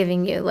he's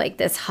giving you like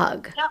this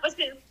hug.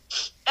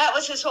 That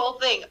was his whole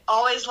thing.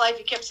 All his life,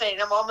 he kept saying,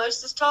 I'm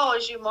almost as tall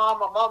as you,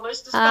 Mom. I'm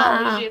almost as tall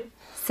as you.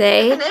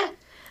 See?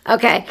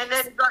 Okay. And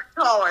then he got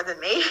taller than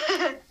me.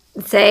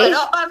 See? But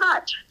not by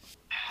much.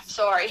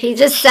 Sorry. He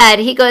just said,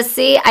 he goes,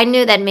 see, I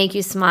knew that'd make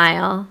you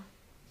smile.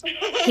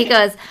 He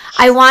goes,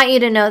 I want you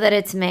to know that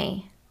it's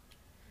me.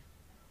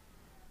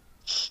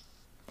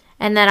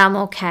 And that I'm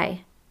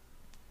okay.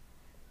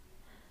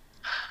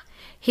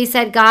 He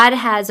said God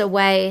has a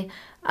way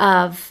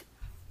of,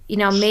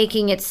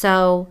 making it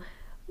so,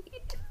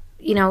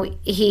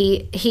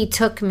 he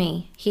took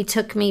me. He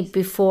took me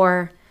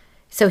before,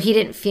 so he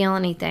didn't feel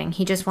anything.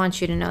 He just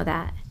wants you to know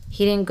that.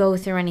 He didn't go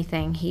through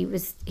anything. He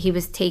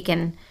was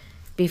taken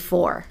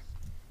before.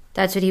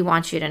 That's what he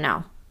wants you to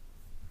know.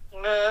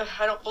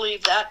 I don't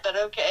believe that, but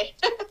okay.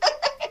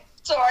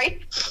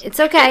 Sorry. It's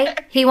okay.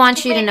 He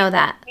wants you to know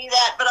that.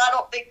 But I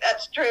don't think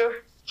that's true.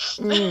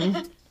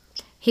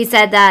 He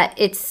said that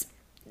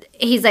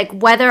he's like,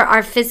 whether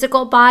our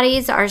physical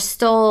bodies are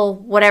still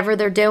whatever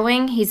they're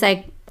doing, he's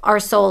like, our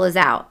soul is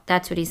out.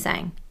 That's what he's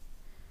saying.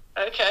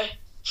 Okay.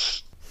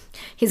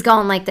 He's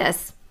going like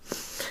this.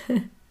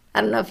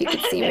 I don't know if you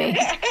can see me.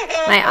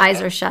 My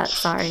eyes are shut.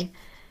 Sorry.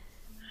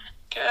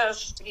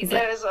 Because he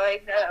knows I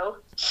know.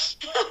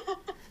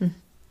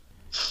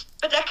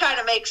 But that kind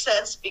of makes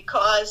sense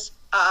because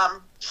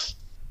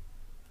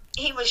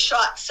he was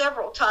shot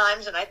several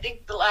times, and I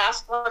think the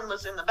last one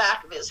was in the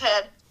back of his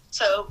head.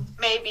 So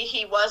maybe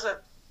he wasn't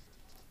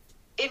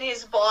in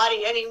his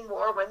body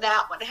anymore when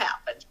that one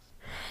happened.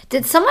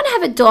 Did someone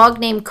have a dog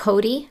named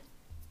Cody?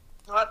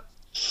 Not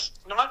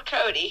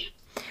Cody.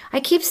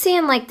 I keep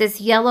seeing like this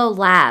yellow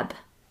lab,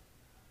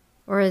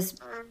 or is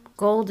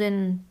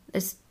golden,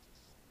 is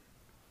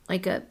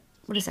like a,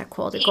 what is that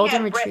called? A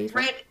golden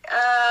retriever?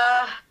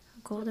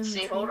 Golden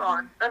retriever. Hold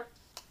on.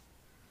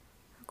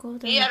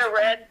 Golden he had a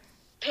red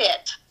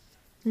pit.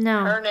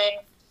 No. Her name.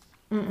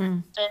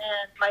 Mm-mm.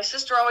 And my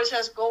sister always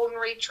has golden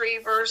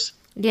retrievers.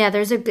 Yeah,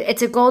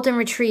 it's a golden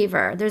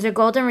retriever. There's a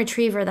golden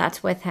retriever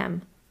that's with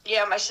him.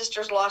 Yeah, my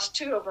sister's lost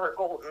 2 of her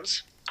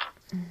goldens.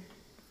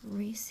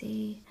 Reese.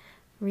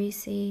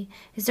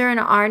 Is there an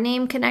R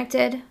name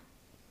connected?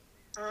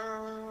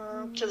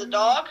 To the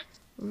dog?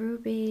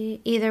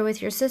 Ruby. Either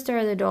with your sister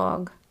or the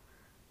dog.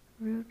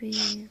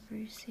 Ruby,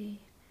 Reese's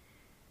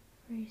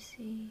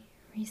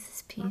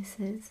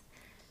Pieces.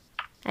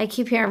 I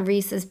keep hearing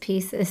Reese's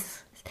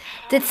Pieces.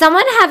 Did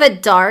someone have a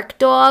dark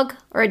dog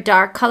or a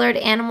dark colored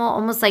animal,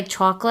 almost like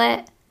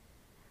chocolate?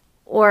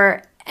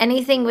 Or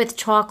anything with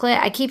chocolate?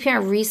 I keep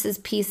hearing Reese's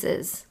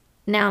Pieces.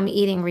 Now I'm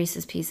eating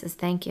Reese's Pieces.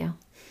 Thank you.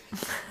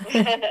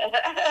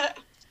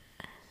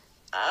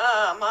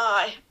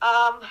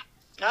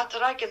 Not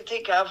that I can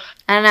think of.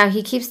 I don't know.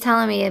 He keeps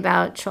telling me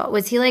about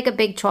was he like a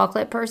big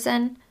chocolate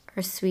person?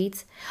 or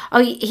sweets. Oh,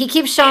 he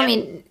keeps showing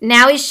me.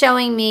 Now he's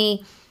showing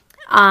me,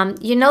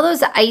 you know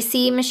those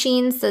icy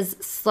machines, those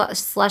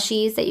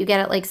slushies that you get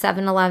at like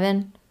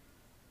 7-Eleven?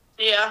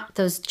 Yeah.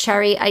 Those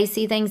cherry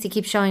icy things. He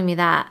keeps showing me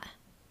that.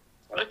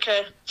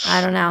 Okay. I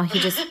don't know.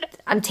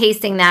 I'm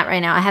tasting that right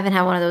now. I haven't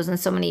had one of those in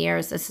so many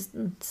years. It's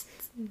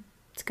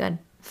good.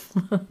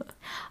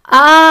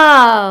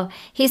 Oh,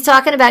 he's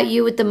talking about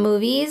you with the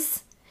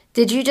movies.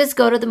 Did you just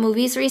go to the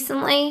movies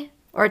recently?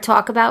 Or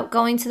talk about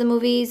going to the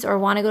movies? Or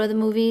want to go to the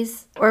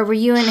movies? Or were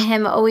you and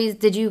him always,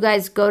 did you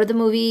guys go to the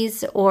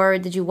movies? Or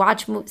did you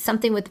watch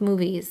something with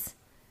movies?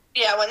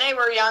 Yeah, when they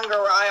were younger,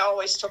 I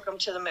always took them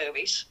to the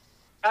movies.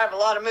 I have a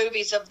lot of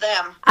movies of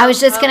them. I was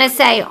just going to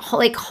say,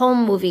 like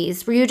home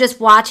movies. Were you just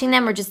watching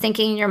them or just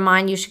thinking in your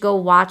mind you should go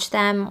watch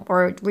them?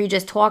 Or were you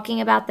just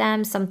talking about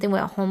them? Something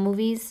with home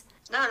movies?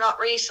 No, not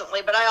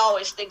recently, but I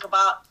always think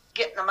about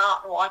getting them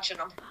out and watching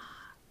them.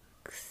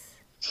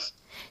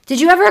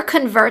 Did you ever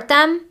convert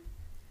them?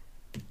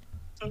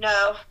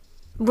 No.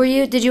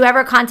 Did you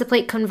ever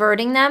contemplate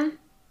converting them?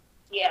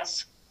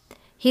 Yes.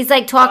 He's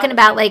like talking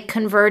about like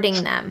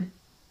converting them.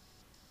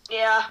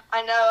 Yeah,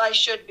 I know I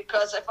should,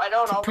 because if I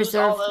don't, I'll lose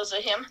all those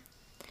of him.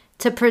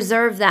 To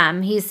preserve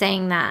them, he's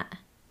saying that.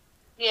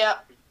 Yeah.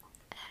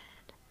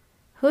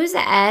 Who's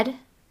Ed?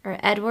 Or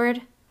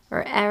Edward?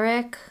 Or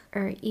Eric?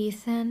 Or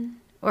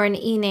Ethan? Or an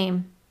E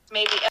name?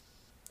 Maybe.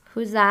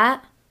 Who's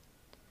that?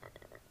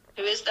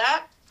 Who is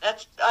that?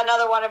 That's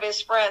another one of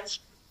his friends.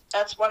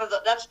 That's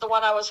the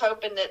one I was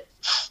hoping that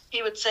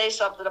he would say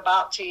something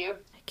about to you.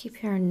 I keep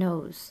hearing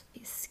nose.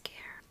 He's scared.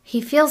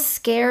 He feels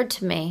scared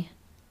to me.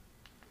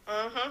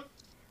 Mm-hmm.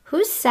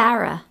 Who's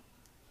Sarah?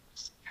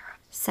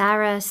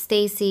 Sarah,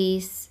 Stacy,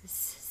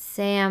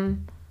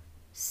 Sam,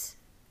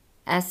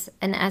 S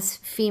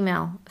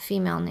female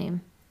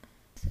name.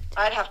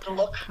 I'd have to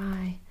look.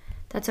 Guy.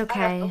 That's I'd have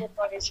to okay. look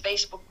on his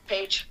Facebook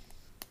page.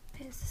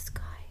 Where's this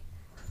guy?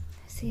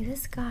 I see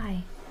this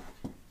guy.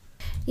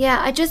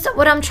 Yeah,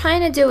 what I'm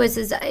trying to do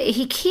is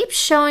he keeps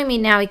showing me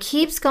now. He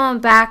keeps going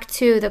back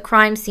to the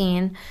crime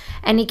scene,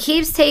 and he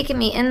keeps taking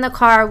me in the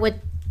car with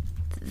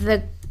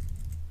the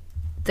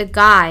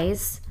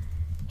guys.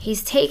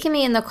 He's taking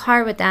me in the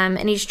car with them,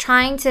 and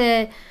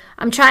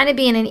I'm trying to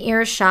be in an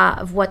earshot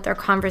of what their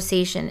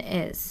conversation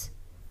is.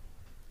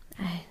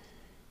 I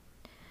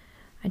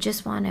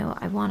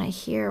want to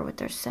hear what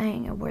they're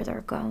saying and where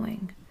they're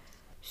going.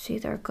 See,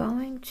 they're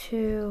going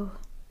to...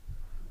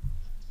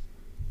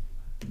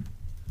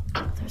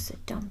 Oh, there's a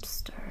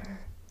dumpster.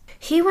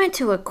 He went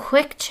to a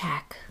Quick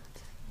Check.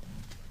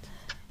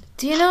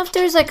 Do you know if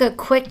there's like a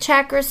Quick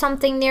Check or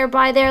something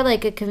nearby there?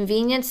 Like a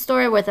convenience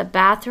store with a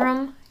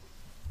bathroom?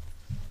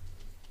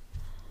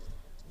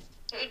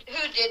 Who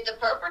did, the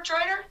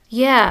perpetrator?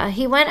 Yeah,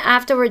 he went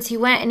afterwards. He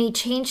went and he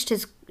changed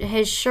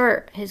his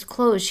shirt, his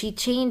clothes. He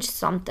changed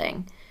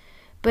something.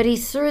 But he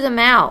threw them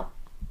out.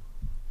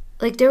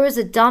 Like there was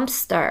a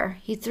dumpster.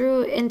 He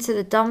threw into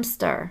the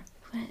dumpster.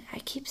 I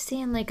keep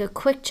seeing like a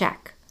Quick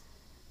Check.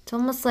 It's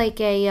almost like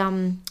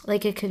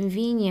a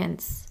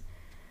convenience,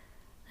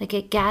 like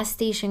a gas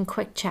station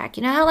Quick Check.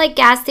 You know how like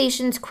gas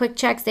stations Quick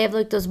Checks, they have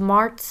like those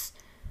marts?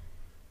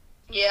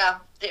 Yeah,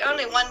 the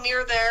only one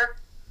near there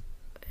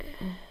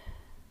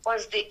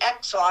was the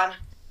Exxon.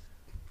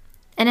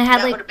 And it had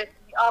that like... would have been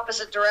the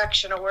opposite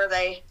direction of where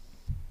they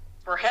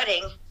were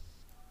heading,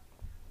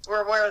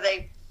 or where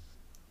they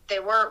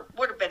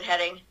would have been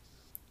heading.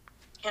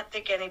 Can't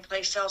think any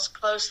place else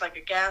close like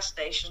a gas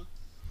station.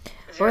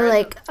 Or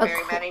like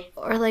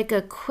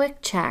a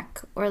Quick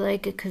Check or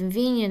like a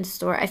convenience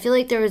store. I feel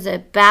like there was a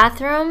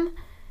bathroom,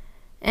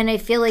 and I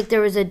feel like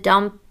there was a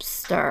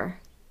dumpster.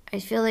 I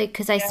feel like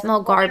because I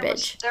smell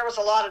garbage. There's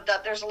a lot of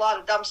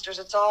dumpsters.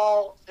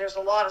 There's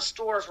a lot of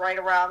stores right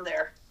around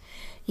there.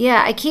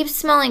 Yeah, I keep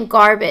smelling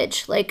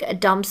garbage, like a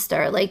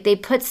dumpster. Like they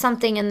put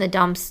something in the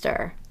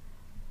dumpster.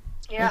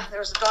 Yeah,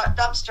 there's a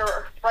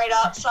dumpster right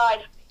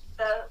outside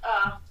the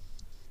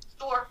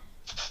store.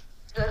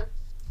 The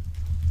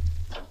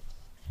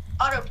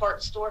auto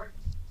parts store.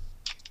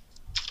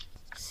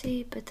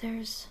 See, but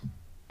there's...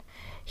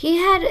 He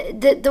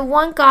had... The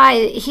one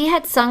guy, he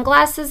had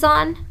sunglasses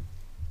on.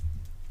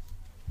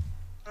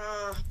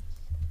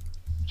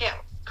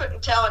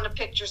 Couldn't tell in the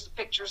pictures. The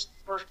pictures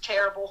were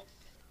terrible.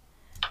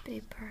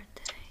 Happy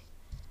birthday.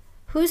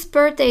 Whose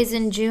birthday's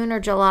in June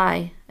or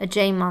July? A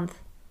J month.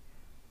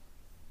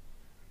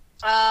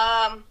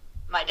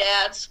 My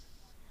dad's.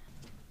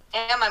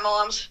 And my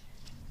mom's.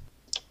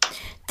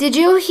 Did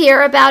you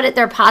hear about it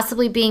there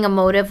possibly being a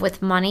motive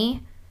with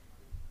money?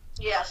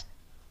 Yes.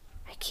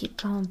 I keep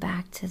going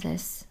back to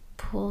this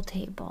pool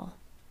table.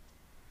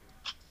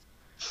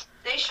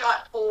 They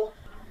shot pool.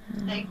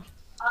 They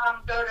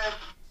go to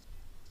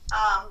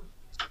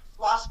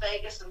Las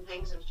Vegas and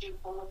things and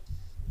shoot pool.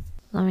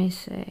 Let me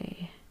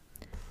see.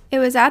 It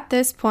was at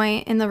this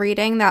point in the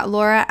reading that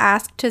Laura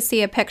asked to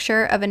see a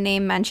picture of a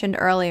name mentioned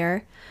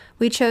earlier.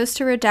 We chose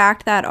to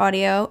redact that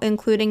audio,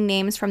 including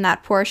names from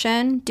that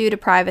portion, due to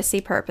privacy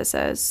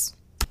purposes.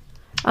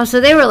 Oh, so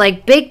they were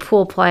like big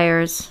pool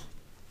players.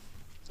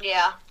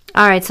 Yeah.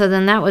 All right, so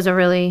then that was a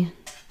really...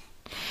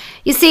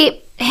 You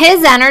see,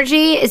 his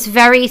energy is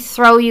very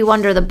throw you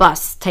under the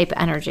bus type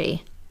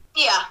energy.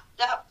 Yeah,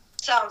 that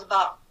sounds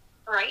about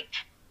right.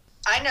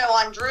 I know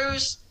on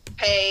Drew's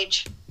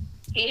page,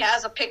 he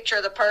has a picture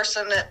of the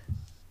person that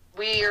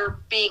we're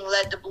being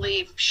led to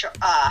believe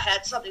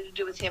had something to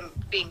do with him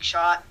being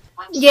shot.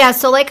 Yeah,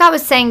 so like I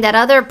was saying, that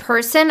other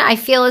person, I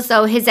feel as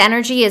though his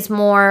energy is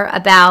more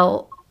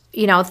about,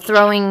 you know,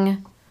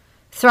 throwing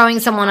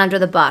someone under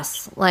the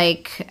bus,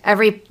 like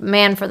every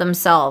man for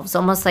themselves,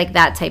 almost like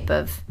that type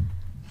of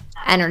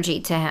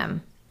energy to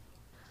him.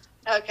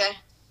 Okay.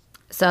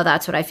 So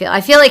that's what I feel.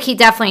 I feel like he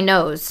definitely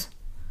knows.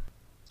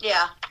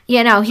 Yeah.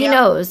 You know, he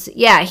knows.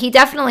 Yeah, he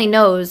definitely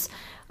knows.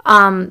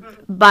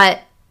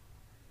 But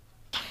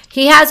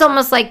he has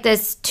almost like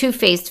this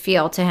two-faced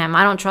feel to him.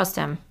 I don't trust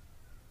him.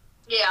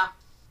 Yeah.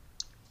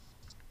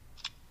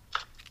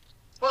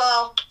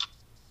 Well,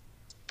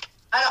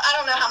 I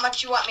don't know how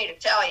much you want me to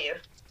tell you.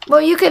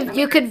 Well, you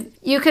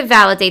could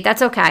validate.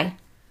 That's okay.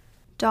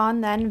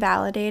 Dawn then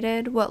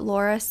validated what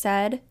Laura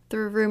said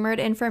through rumored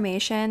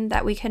information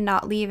that we could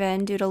not leave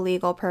in due to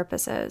legal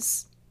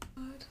purposes.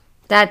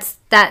 That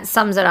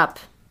sums it up.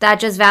 That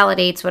just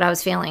validates what I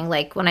was feeling.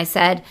 Like when I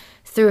said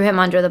threw him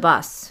under the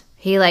bus.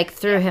 He like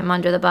threw him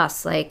under the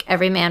bus. Like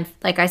every man,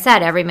 like I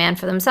said, every man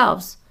for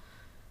themselves.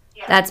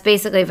 Yeah. That's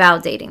basically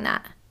validating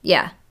that.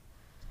 Yeah.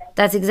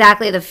 That's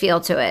exactly the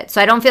feel to it.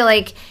 So I don't feel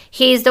like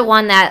he's the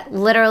one that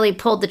literally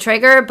pulled the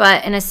trigger,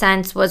 but in a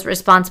sense was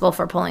responsible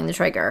for pulling the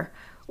trigger.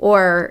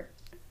 Or,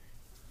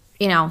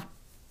 you know,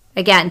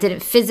 again,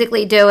 didn't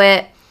physically do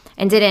it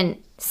and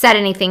didn't set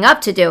anything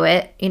up to do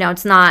it. You know,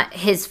 it's not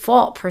his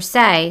fault per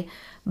se,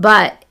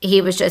 but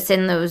he was just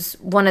in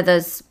one of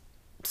those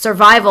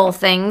survival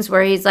things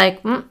where he's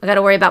like, I got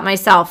to worry about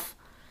myself,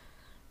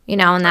 you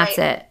know, and that's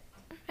it.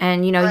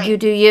 And, you know, you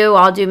do you,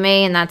 I'll do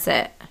me, and that's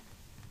it.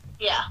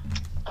 Yeah.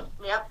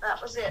 Yep,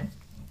 that was it.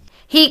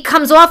 He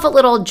comes off a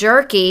little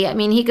jerky. I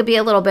mean, he could be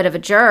a little bit of a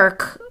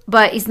jerk,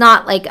 but he's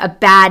not like a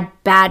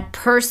bad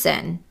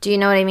person. Do you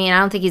know what I mean? I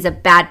don't think he's a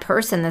bad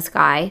person, this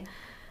guy.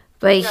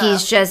 But he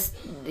just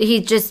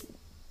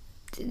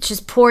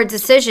poor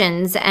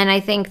decisions. And I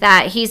think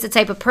that he's the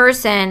type of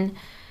person,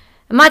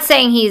 I'm not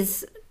saying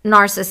he's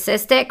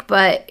narcissistic,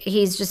 but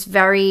he's just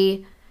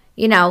very,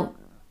 you know,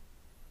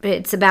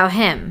 it's about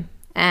him.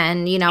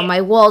 And, you know, my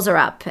walls are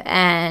up.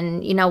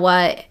 And you know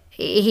what?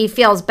 He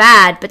feels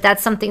bad, but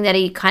that's something that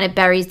he kind of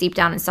buries deep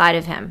down inside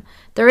of him.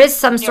 There is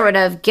some sort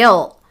of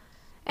guilt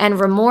and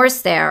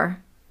remorse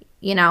there,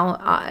 you know.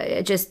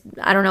 I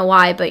don't know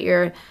why,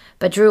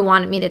 but Drew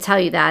wanted me to tell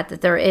you that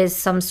there is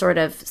some sort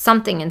of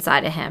something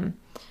inside of him.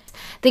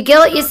 The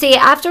guilt, you see,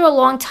 after a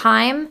long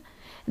time,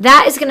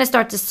 that is going to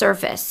start to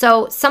surface.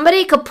 So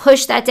somebody could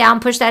push it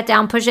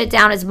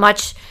down as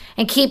much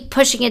and keep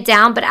pushing it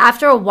down, but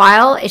after a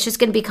while, it's just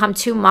going to become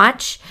too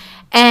much.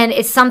 And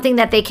it's something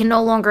that they can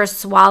no longer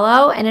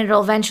swallow, and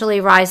it'll eventually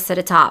rise to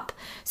the top.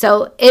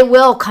 So it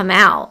will come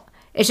out.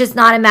 It's just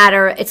not a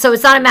matter. It's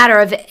not a matter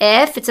of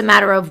if. It's a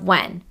matter of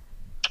when.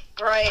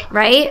 Right.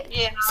 Right.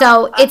 Yeah.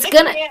 So it's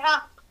gonna.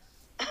 Yeah.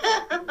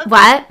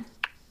 What?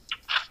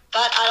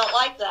 But I don't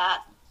like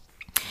that.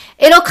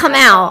 It'll come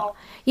out.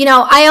 You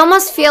know, I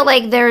almost feel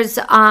like there's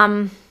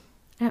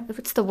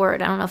what's the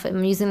word? I don't know if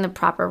I'm using the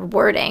proper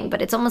wording,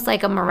 but it's almost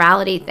like a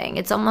morality thing.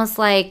 It's almost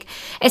like,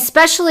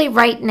 especially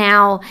right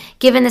now,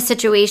 given the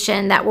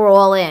situation that we're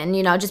all in,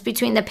 you know, just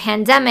between the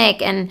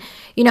pandemic and,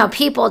 you know,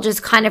 people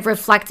just kind of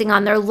reflecting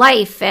on their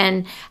life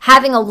and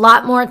having a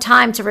lot more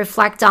time to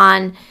reflect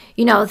on,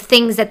 you know,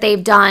 things that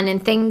they've done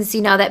and things,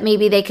 you know, that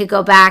maybe they could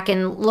go back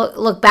and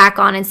look back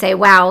on and say,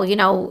 wow, you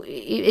know,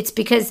 it's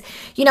because,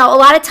 you know, a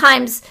lot of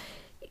times,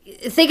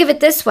 think of it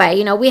this way,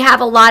 you know, we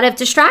have a lot of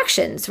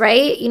distractions,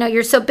 right? You know,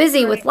 you're so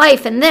busy with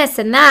life and this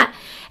and that.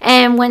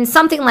 And when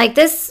something like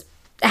this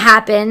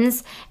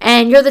happens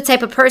and you're the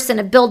type of person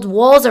to build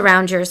walls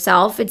around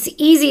yourself, it's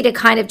easy to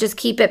kind of just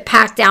keep it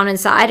packed down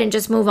inside and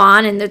just move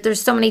on. And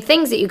there's so many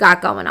things that you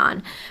got going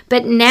on.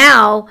 But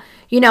now,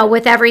 you know,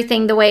 with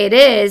everything the way it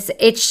is,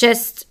 it's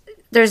just,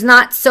 there's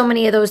not so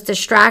many of those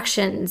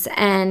distractions.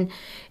 And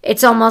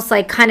it's almost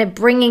like kind of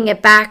bringing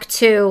it back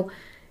to,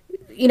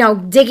 you know,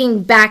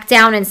 digging back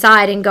down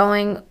inside and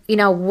going, you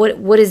know,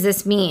 what does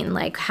this mean?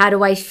 Like, how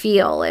do I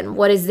feel? And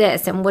what is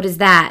this? And what is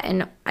that?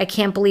 And I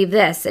can't believe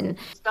this. And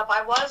stuff.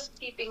 I was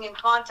keeping in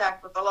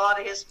contact with a lot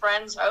of his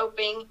friends,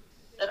 hoping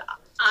that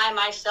I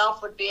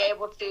myself would be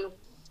able to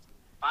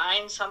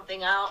find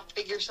something out,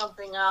 figure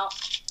something out.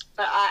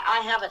 But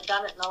I haven't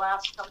done it in the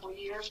last couple of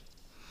years.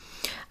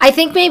 I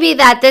think maybe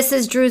that this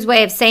is Drew's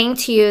way of saying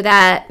to you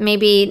that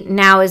maybe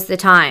now is the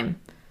time.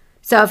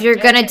 So if you're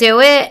going to do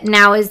it,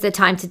 now is the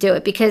time to do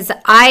it. Because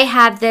I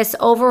have this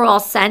overall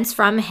sense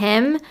from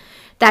him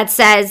that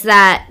says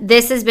that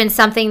this has been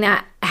something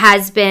that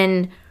has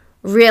been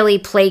really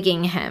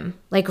plaguing him,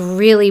 like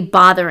really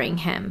bothering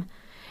him.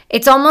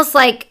 It's almost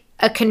like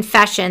a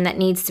confession that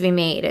needs to be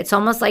made. It's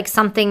almost like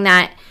something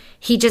that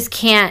he just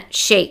can't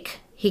shake.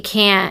 He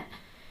can't,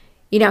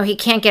 you know, he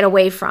can't get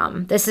away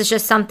from. This is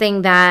just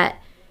something that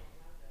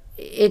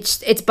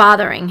it's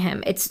bothering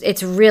him.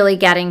 It's really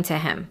getting to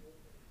him.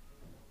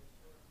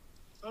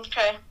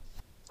 Okay.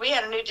 We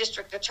had a new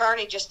district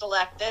attorney just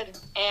elected,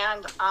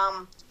 and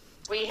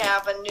we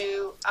have a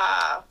new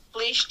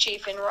police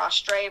chief in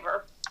Ross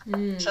Draver.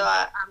 So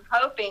I'm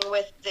hoping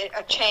with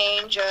a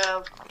change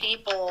of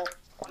people,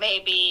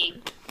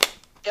 maybe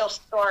they'll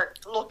start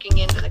looking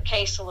into the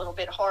case a little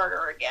bit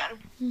harder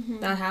again.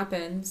 That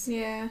happens.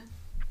 Yeah.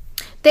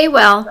 They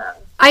will.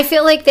 I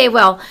feel like they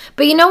will.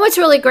 But you know what's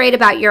really great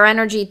about your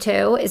energy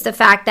too is the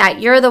fact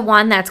that you're the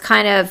one that's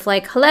kind of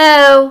like,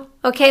 hello,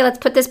 okay, let's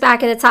put this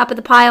back at the top of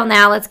the pile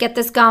now. Let's get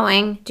this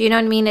going. Do you know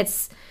what I mean?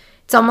 It's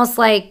almost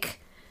like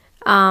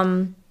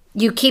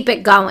you keep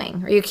it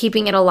going, or you're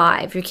keeping it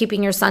alive. You're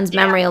keeping your son's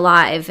memory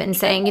alive and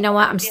saying, you know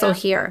what, I'm still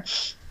here.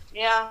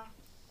 Yeah.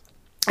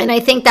 And I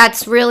think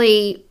that's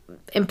really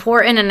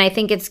important, and I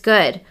think it's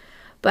good.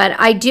 But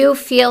I do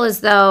feel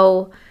as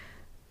though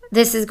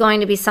this is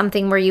going to be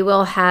something where you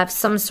will have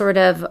some sort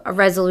of a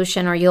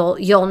resolution, or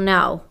you'll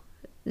know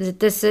that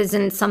this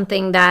isn't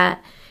something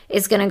that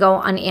is going to go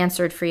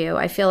unanswered for you.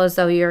 I feel as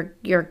though you're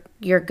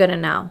going to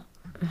know.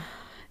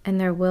 And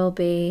there will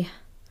be,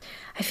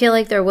 I feel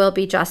like there will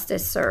be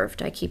justice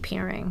served. I keep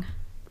hearing.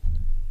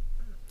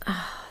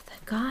 Oh, the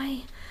guy.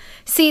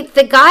 See,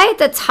 the guy at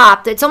the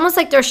top, it's almost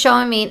like they're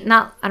showing me,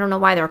 I don't know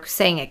why they're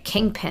saying a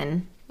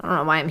kingpin. I don't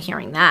know why I'm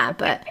hearing that,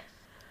 but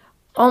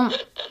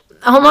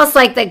almost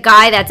like the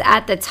guy that's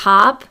at the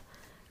top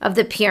of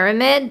the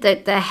pyramid,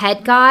 the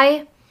head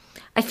guy,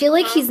 I feel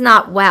like he's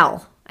not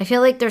well. I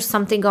feel like there's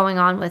something going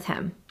on with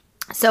him.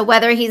 So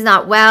whether he's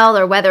not well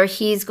or whether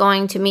he's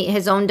going to meet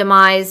his own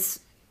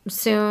demise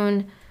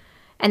soon,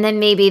 and then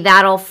maybe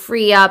that'll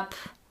free up,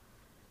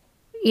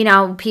 you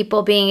know,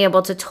 people being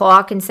able to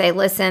talk and say,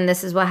 listen,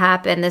 this is what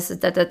happened. This is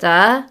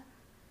da-da-da.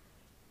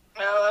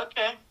 Oh,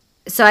 okay.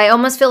 So I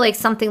almost feel like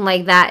something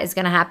like that is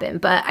going to happen.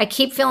 But I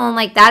keep feeling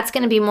like that's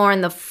going to be more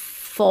in the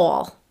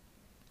fall.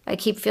 I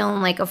keep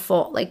feeling like a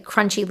fall, like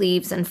crunchy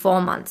leaves and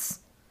fall months.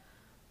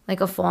 Like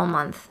a fall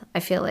month. I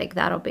feel like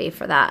that'll be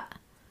for that.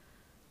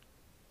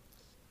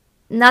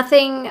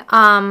 Nothing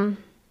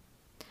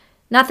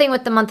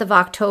with the month of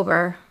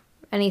October.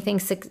 Anything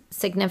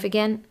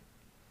significant?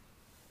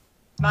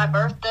 My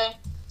birthday.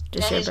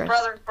 Just and your his birthday.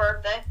 brother's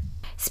birthday.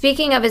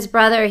 Speaking of his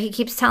brother, he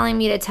keeps telling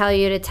me to tell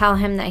you to tell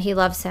him that he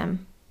loves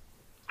him.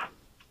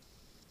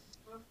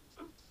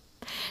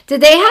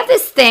 Did they have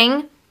this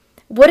thing?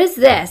 What is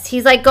this?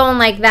 He's like going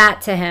like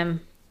that to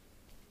him.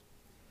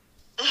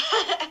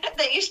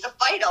 They used to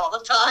fight all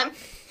the time.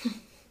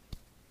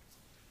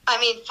 I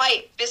mean,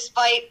 fist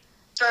fight,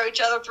 throw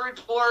each other through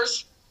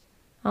doors.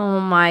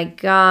 Oh my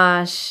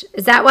gosh.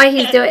 Is that why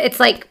he's doing it? It's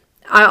like,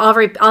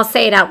 I'll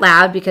say it out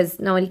loud because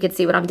nobody could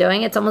see what I'm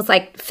doing. It's almost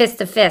like fist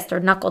to fist or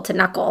knuckle to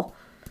knuckle.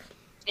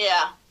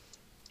 Yeah.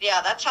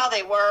 Yeah, that's how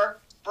they were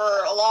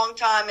for a long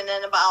time. And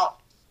then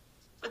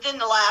within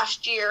the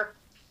last year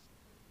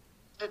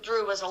that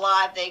Drew was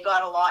alive, they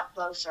got a lot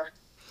closer.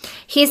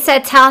 He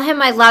said, tell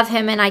him I love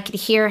him, and I could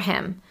hear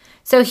him.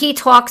 So he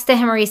talks to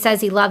him, or he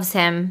says he loves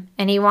him,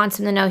 and he wants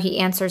him to know he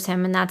answers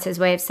him, and that's his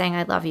way of saying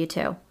I love you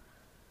too.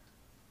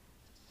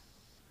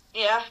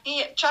 Yeah,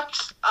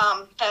 Chuck's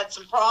had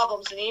some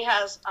problems, and he's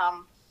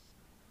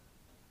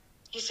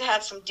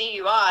had some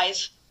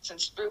DUIs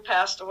since Drew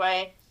passed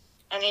away,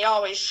 and he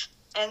always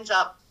ends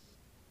up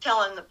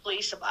telling the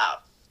police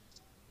about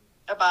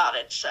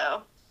it.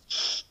 So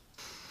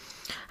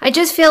I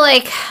feel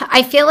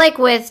like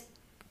with,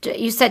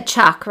 you said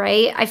Chuck,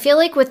 right? I feel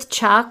like with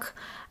Chuck,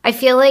 I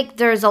feel like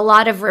there's a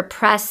lot of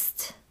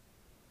repressed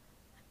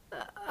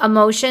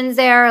emotions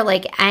there,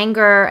 like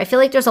anger. I feel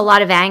like there's a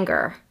lot of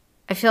anger.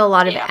 I feel a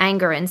lot of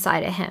anger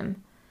inside of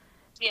him.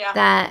 Yeah.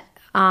 That,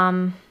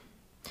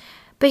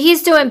 but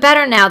he's doing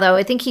better now, though.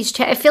 I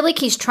feel like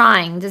he's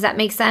trying. Does that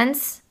make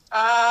sense?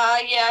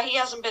 Yeah, he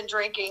hasn't been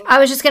drinking. I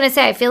was just going to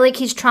say, I feel like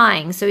he's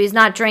trying. So he's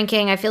not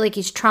drinking. I feel like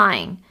he's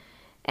trying.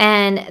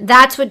 And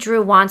that's what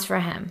Drew wants for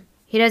him.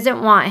 He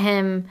doesn't want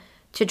him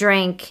to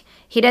drink.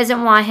 He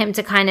doesn't want him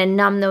to kind of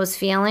numb those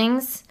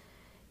feelings.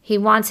 He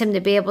wants him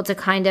to be able to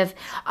kind of,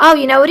 oh,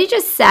 you know what he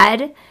just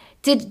said?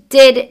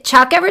 Did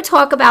Chuck ever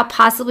talk about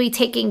possibly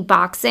taking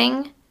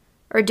boxing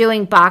or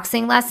doing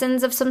boxing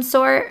lessons of some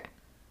sort?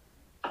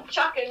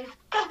 Chuck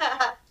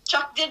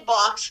did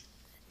box.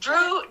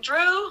 Drew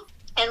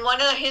and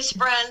one of his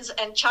friends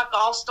and Chuck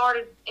all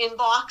started in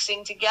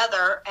boxing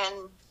together,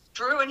 and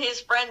Drew and his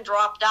friend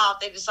dropped out.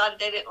 They decided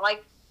they didn't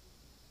like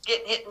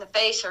getting hit in the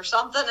face or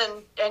something,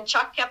 and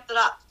Chuck kept it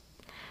up.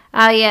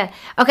 Oh, yeah.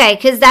 Okay,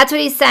 because that's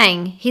what he's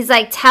saying. He's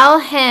like, tell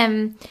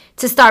him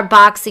to start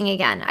boxing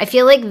again. I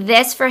feel like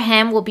this for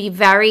him will be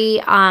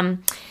very,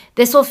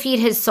 this will feed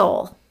his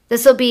soul.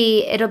 It'll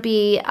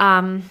be,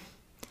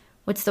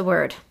 what's the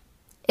word?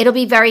 It'll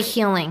be very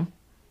healing.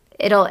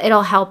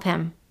 It'll help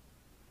him.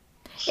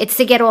 It's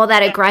to get all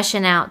that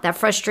aggression out, that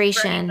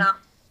frustration.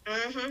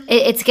 Mm-hmm.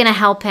 It's going to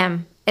help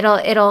him.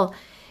 It'll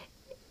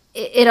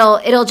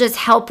just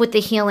help with the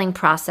healing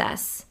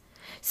process.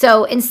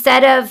 So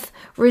instead of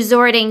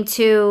resorting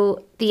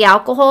to the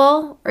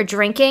alcohol or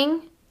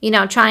drinking,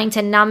 trying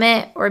to numb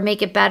it or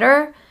make it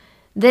better,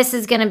 this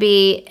is going to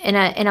be in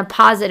a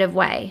positive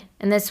way,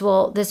 and this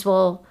will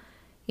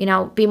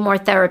be more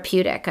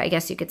therapeutic, I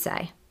guess you could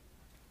say.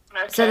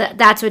 Okay. So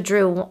that's what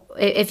Drew,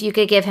 if you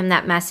could give him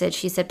that message,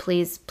 he said,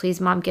 please,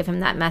 Mom, give him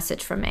that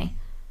message from me.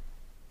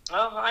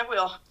 Oh, I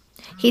will.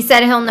 He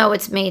said he'll know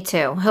it's me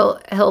too.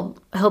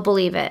 He'll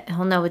believe it.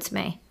 He'll know it's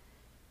me.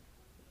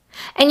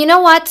 And you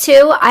know what,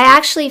 too? I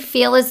actually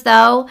feel as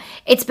though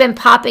it's been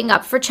popping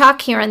up for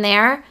Chuck here and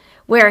there,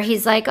 where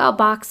he's like, oh,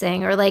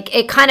 boxing, or like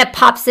it kind of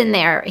pops in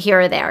there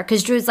here or there,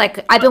 because Drew's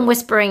like, I've been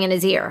whispering in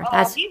his ear.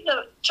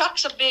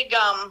 Chuck's a big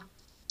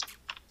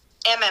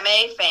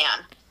MMA fan,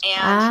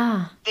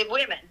 and the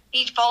women.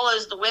 He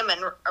follows the women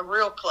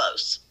real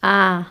close.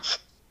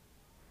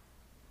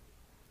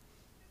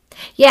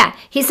 Yeah,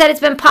 he said it's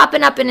been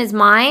popping up in his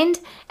mind,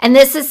 and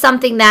this is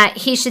something that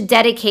he should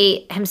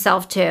dedicate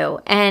himself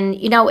to. And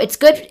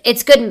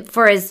it's good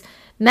for his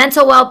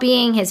mental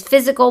well-being, his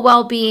physical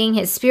well-being,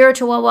 his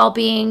spiritual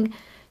well-being.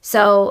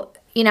 So,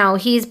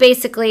 he's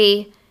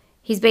basically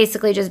just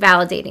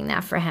validating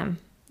that for him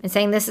and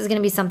saying this is going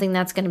to be something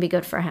that's going to be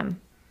good for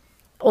him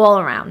all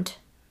around.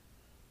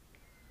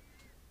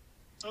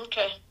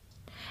 Okay.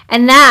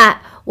 And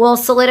that will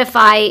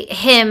solidify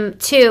him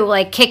too,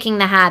 like kicking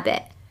the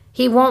habit.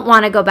 He won't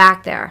want to go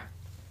back there.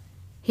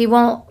 He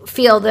won't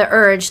feel the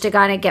urge to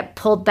kind of get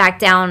pulled back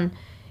down,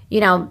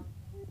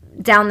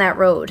 down that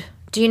road.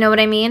 Do you know what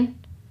I mean?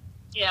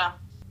 Yeah.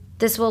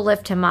 This will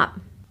lift him up.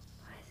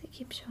 Why does it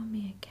keep showing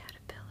me a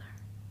caterpillar?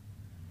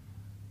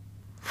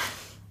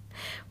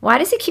 Why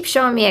does it keep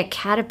showing me a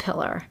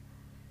caterpillar?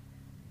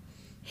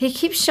 He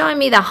keeps showing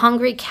me the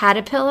hungry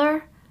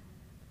caterpillar.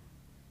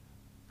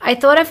 I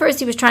thought at first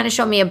he was trying to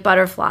show me a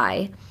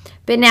butterfly,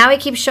 but now he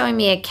keeps showing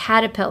me a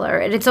caterpillar.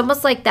 And it's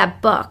almost like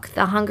that book,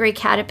 The Hungry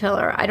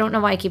Caterpillar. I don't know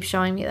why he keeps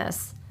showing me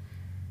this.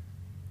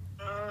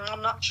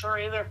 I'm not sure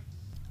either.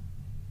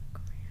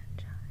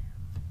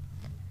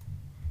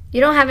 You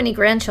don't have any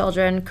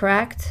grandchildren,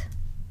 correct?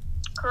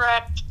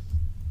 Correct.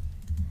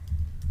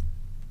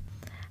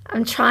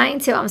 I'm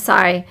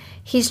sorry.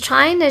 He's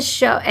trying to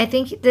show, I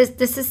think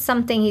this is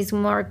something he's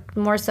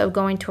more so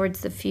going towards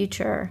the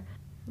future.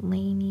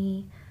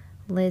 Lainey,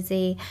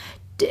 Lizzie.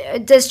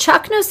 Does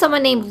Chuck know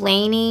someone named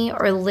Lainey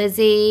or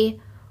Lizzie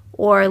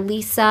or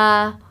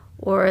Lisa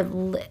or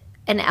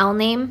an L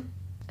name?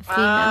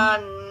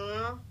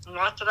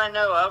 Not that I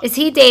know of. Is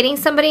he dating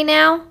somebody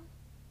now?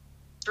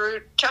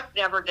 Chuck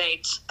never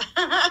dates.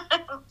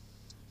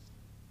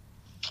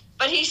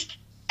 But he's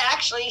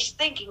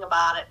thinking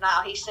about it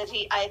now. He said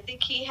I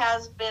think he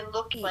has been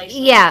looking places.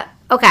 Yeah.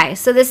 Okay.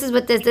 So this is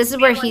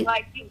where he's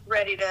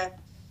ready to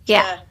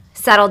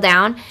settle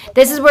down.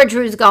 This is where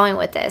Drew's going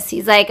with this.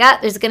 He's like,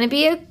 there's going to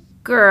be a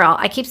girl.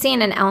 I keep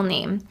saying an L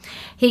name.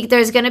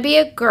 There's going to be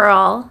a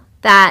girl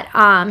that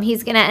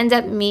he's going to end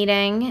up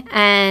meeting,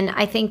 and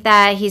I think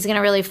that he's going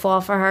to really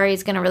fall for her.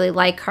 He's going to really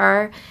like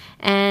her,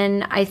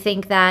 and I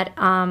think that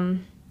I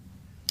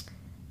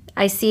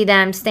see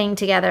them staying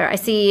together. I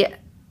see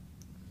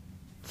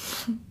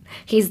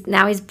he's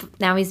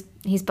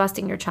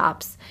busting your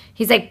chops.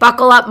 He's like,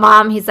 buckle up,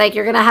 Mom. He's like,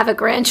 you're going to have a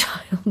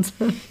grandchild.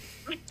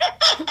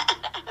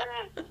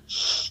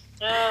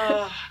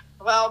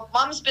 Well,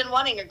 Mom's been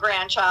wanting a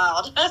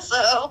grandchild,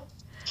 so.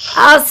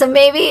 Oh, so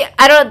maybe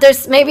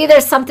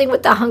there's something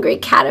with the Hungry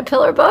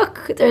Caterpillar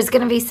book. There's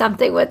going to be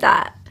something with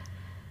that.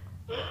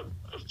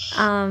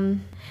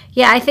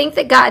 Yeah, I think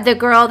the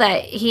girl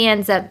that he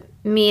ends up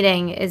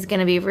meeting is going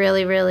to be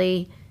really,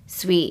 really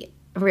sweet,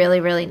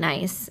 really, really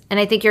nice, and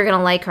I think you're going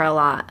to like her a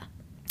lot.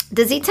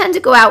 Does he tend to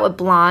go out with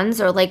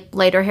blondes or like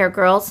lighter hair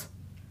girls?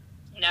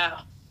 No.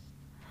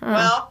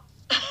 Well.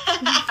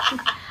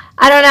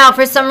 I don't know.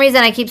 For some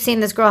reason, I keep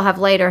seeing this girl have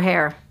lighter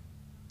hair.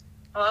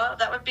 Well,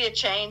 that would be a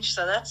change,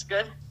 so that's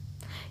good.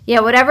 Yeah,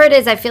 whatever it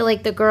is, I feel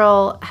like the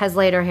girl has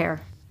lighter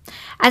hair.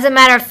 As a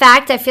matter of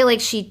fact, I feel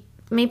like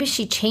maybe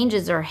she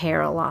changes her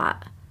hair a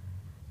lot.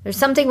 There's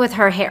something with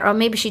her hair. Or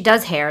maybe she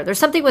does hair. There's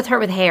something with her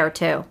with hair,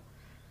 too.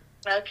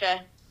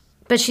 Okay.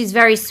 But she's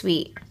very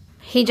sweet.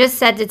 He just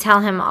said to tell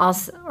him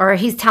also, or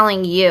he's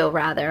telling you,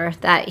 rather,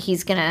 that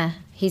he's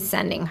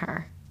sending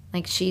her.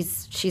 Like,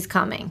 she's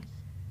coming.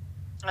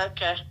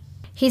 Okay.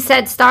 He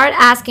said, start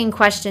asking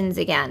questions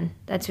again.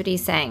 That's what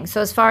he's saying. So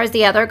as far as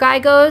the other guy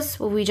goes,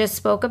 what we just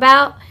spoke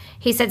about,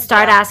 he said,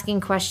 start asking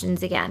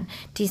questions again.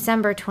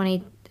 December.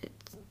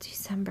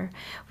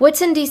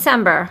 What's in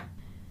December?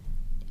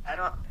 I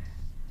don't.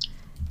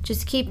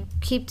 Just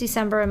keep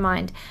December in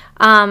mind.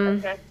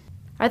 Okay.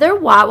 Are there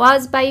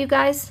Wawas by you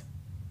guys?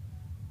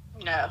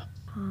 No.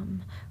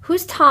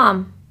 Who's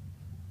Tom?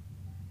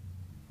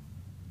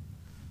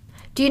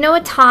 Do you know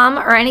a Tom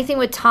or anything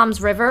with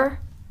Tom's River?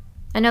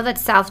 I know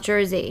that's South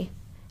Jersey.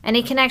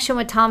 Any connection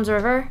with Tom's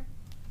River?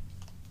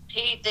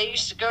 They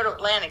used to go to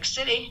Atlantic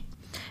City.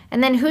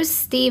 And then who's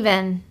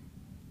Steven?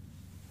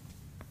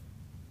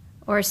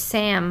 Or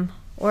Sam?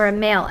 Or a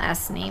male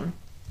S name?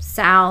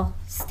 Sal,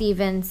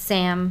 Steven,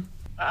 Sam.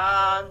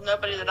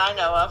 Nobody that I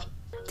know of.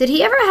 Did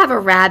he ever have a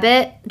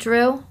rabbit,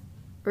 Drew?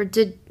 Or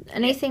did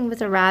anything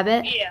with a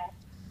rabbit?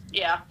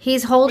 Yeah.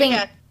 He's holding...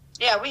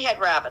 Yeah, we had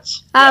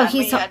rabbits. Oh,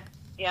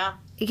 yeah.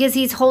 Because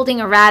he's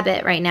holding a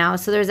rabbit right now,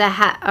 so there's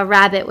a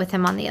rabbit with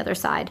him on the other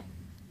side.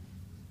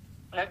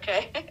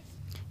 Okay.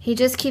 He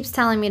just keeps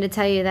telling me to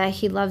tell you that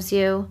he loves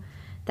you,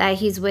 that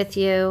he's with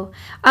you.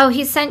 Oh,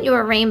 he sent you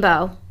a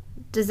rainbow.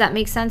 Does that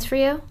make sense for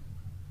you?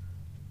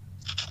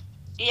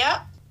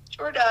 Yeah,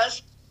 sure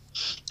does.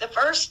 The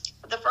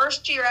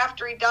first year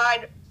after he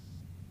died,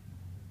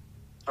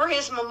 for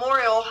his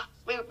memorial,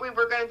 we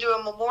were going to do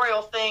a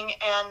memorial thing,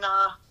 and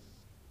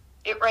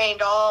it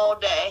rained all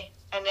day.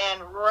 And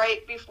then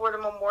right before the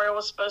memorial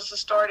was supposed to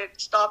start, it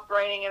stopped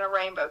raining and a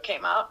rainbow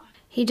came out.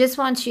 He just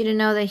wants you to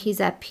know that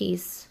he's at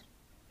peace.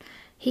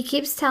 He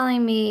keeps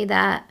telling me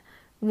that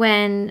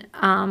when,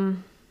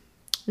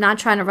 not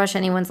trying to rush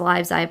anyone's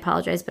lives, I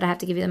apologize, but I have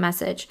to give you the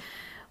message.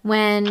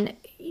 When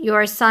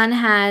your son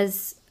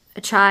has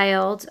a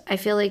child, I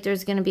feel like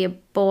there's going to be a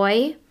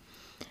boy.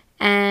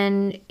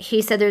 And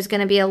he said there's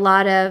going to be a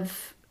lot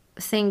of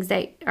things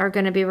that are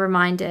going to be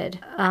reminded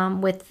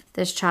with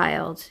this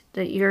child.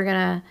 That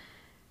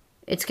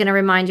it's going to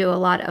remind you a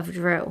lot of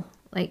Drew,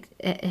 like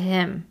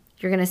him.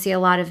 You're going to see a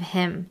lot of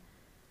him.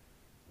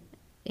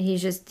 He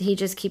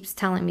just keeps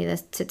telling me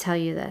this to tell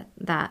you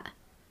that.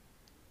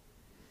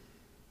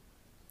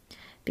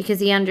 Because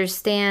he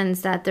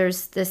understands that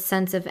there's this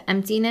sense of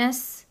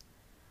emptiness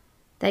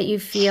that you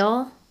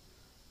feel.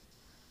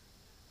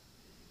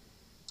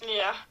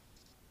 Yeah.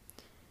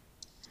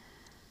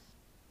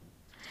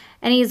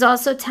 And he's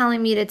also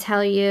telling me to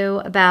tell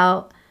you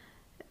about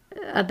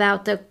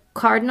the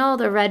cardinal,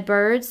 the red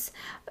birds.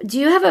 Do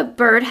you have a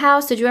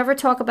birdhouse? Did you ever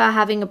talk about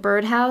having a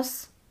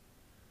birdhouse?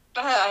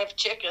 I have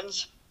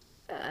chickens.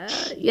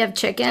 You have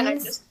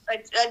chickens?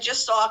 And I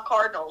just saw a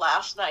cardinal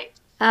last night.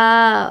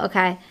 Oh,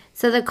 okay.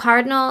 So the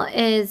cardinal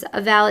is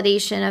a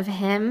validation of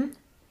him.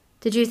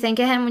 Did you think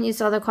of him when you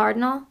saw the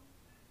cardinal?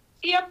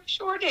 Yep,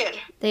 sure did.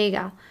 There you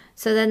go.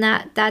 So then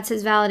that's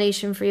his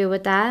validation for you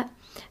with that.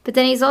 But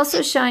then he's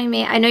also showing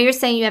me, I know you're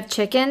saying you have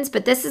chickens,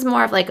 but this is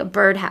more of like a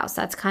birdhouse.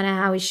 That's kind of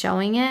how he's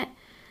showing it.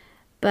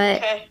 But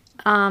okay.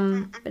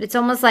 But it's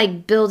almost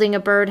like building a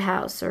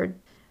birdhouse or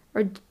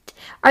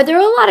are there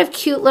a lot of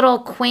cute little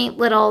quaint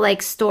little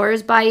like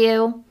stores by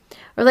you?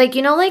 Or like,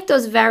 you know, like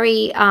those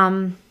very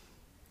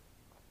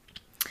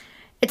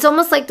it's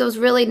almost like those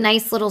really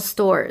nice little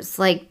stores,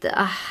 like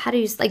how do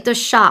you like those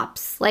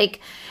shops? Like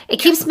it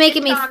keeps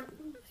making me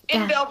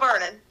in Bell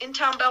Vernon. In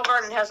town, Bell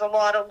Vernon has a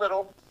lot of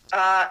little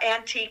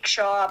antique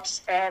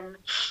shops and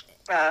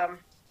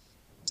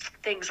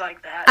things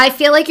like that. I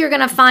feel like you're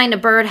gonna find a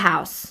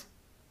birdhouse.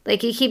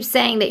 Like he keeps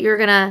saying that you're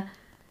gonna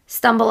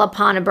stumble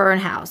upon a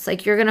birdhouse.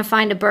 Like you're gonna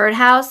find a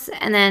birdhouse,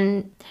 and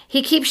then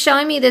he keeps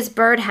showing me this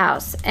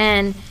birdhouse,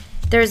 and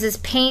there's this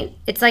paint.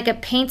 It's like a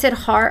painted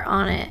heart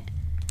on it,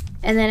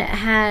 and then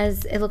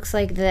it looks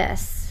like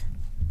this.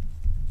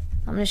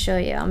 I'm gonna show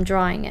you. I'm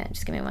drawing it.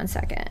 Just give me 1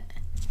 second.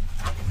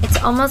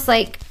 It's almost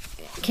like,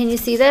 can you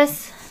see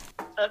this?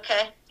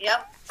 Okay.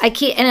 Yep.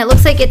 And it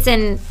looks like it's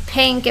in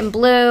pink and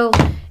blue.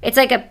 It's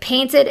like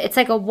it's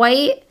like a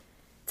white,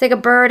 it's like a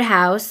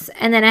birdhouse,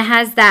 and then it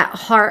has that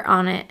heart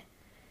on it.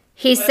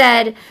 He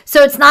said,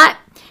 so it's not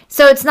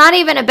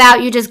even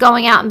about you just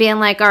going out and being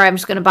like, all right, I'm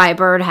just going to buy a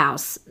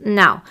birdhouse.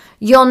 No,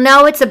 you'll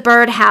know it's a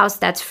birdhouse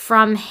that's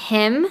from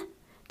him,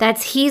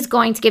 he's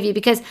going to give you.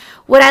 Because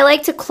what I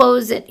like to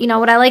close it,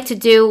 what I like to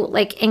do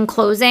like in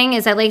closing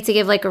is I like to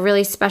give like a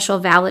really special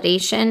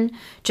validation,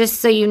 just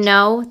so you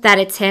know that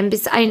it's him.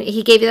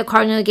 He gave you the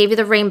cardinal, he gave you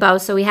the rainbow,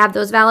 so we have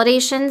those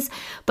validations.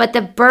 But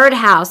the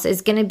birdhouse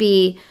is going to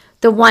be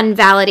the one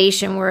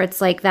validation where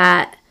it's like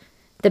that,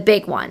 the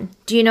big one.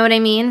 Do you know what I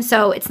mean?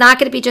 So it's not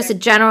going to be just a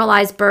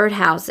generalized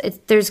birdhouse.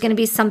 There's going to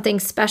be something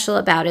special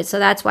about it. So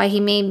that's why he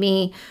made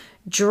me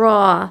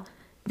draw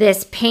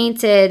this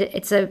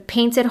it's a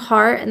painted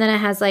heart, and then it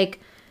has like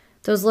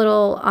those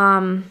little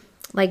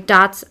like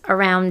dots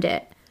around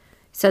it.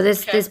 So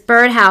this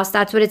birdhouse,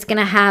 that's what it's going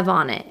to have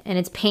on it, and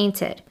it's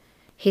painted.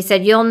 He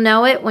said, you'll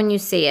know it when you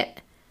see it.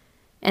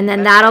 And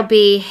then that'll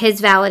be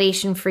his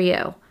validation for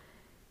you.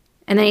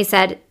 And then he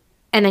said,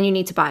 and then you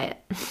need to buy it.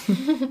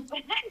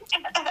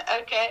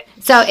 Okay.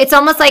 So it's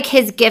almost like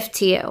his gift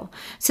to you.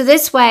 So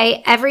this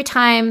way, every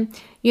time,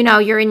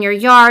 you're in your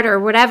yard or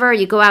whatever,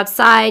 you go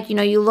outside,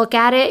 you look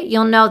at it,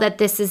 you'll know that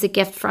this is a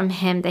gift from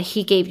him, that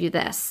he gave you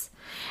this.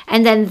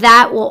 And then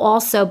that will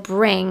also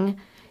bring,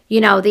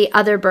 the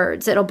other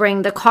birds. It'll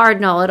bring the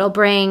cardinal. It'll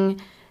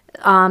bring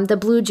the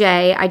blue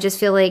jay. I just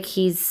feel like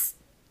it's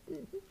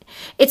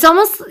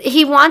almost,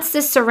 he wants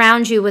to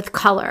surround you with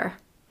color.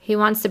 He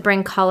wants to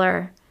bring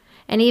color.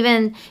 And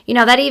even,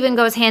 that even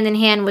goes hand in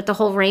hand with the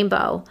whole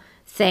rainbow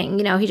thing.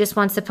 He just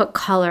wants to put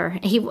color.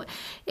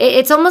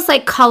 It's almost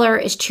like color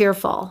is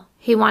cheerful.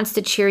 He wants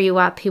to cheer you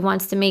up. He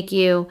wants to make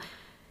you,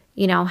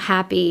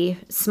 happy,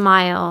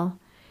 smile.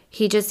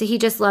 He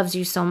just loves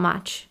you so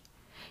much.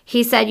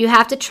 He said, you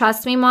have to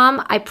trust me,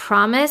 Mom. I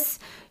promise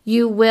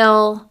you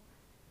will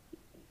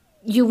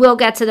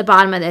get to the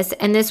bottom of this.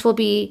 And this will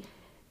be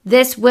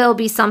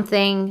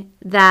something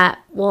that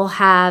will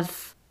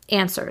have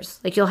answers.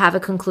 Like you'll have a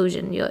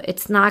conclusion.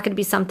 It's not going to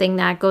be something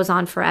that goes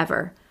on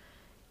forever.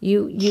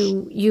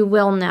 You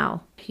will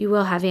know. You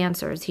will have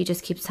answers. He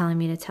just keeps telling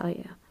me to tell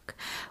you.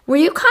 Were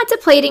you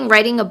contemplating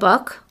writing a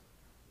book?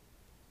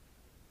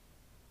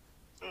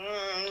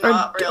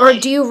 Not really. Or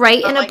do you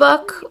write in a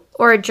book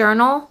or a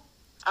journal?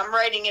 I'm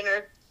writing in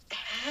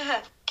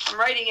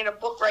a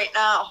book right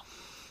now.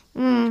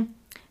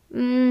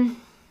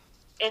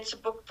 It's a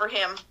book for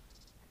him.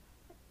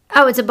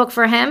 Oh, it's a book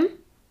for him?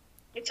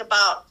 It's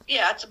about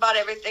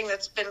everything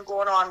that's been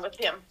going on with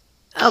him.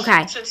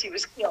 Okay. Since he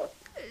was killed.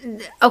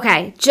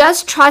 Okay,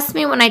 just trust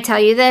me when I tell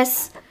you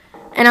this,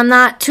 and I'm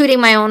not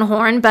tooting my own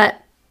horn,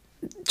 but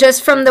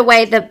just from the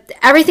way that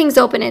everything's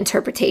open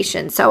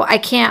interpretation, so I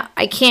can't,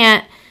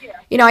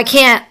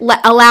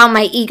 allow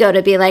my ego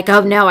to be like,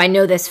 oh no, I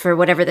know this for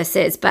whatever this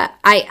is, but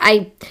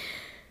I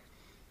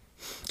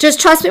just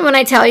trust me when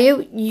I tell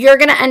you, you're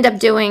going to end up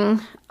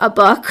doing a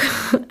book.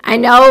 I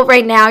know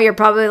right now you're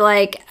probably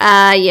like,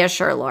 yeah,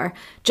 sure, Laura.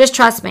 Just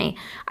trust me.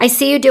 I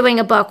see you doing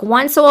a book.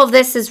 Once all of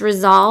this is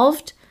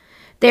resolved,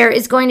 there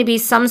is going to be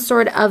some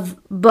sort of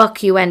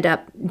book you end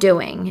up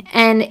doing.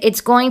 And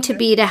it's going to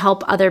be to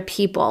help other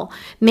people.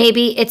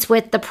 Maybe it's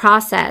with the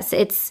process.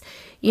 It's,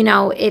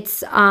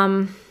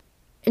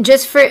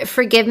 just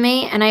forgive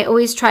me. And I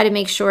always try to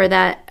make sure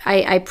that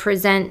I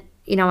present,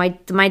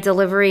 my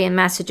delivery and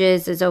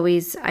messages is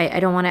always,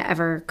 I don't want to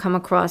ever come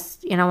across,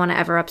 I don't want to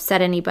ever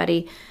upset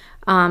anybody.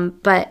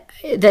 But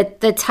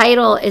the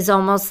title is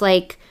almost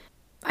like,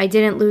 I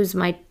didn't lose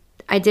my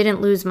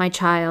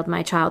child.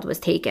 My child was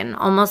taken.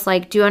 Almost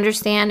like, do you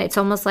understand? It's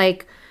almost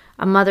like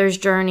a mother's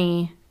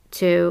journey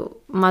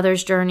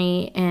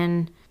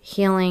in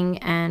healing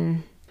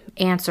and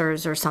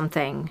answers or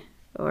something,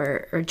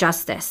 or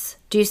justice.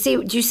 Do you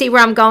see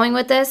where I'm going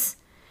with this?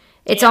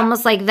 It's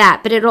almost like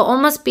that, but it'll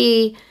almost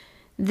be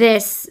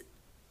this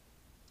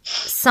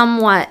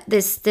somewhat,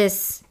 this,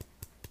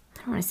 I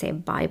don't want to say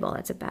Bible,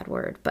 that's a bad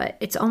word, but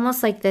it's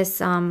almost like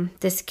this,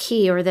 this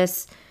key or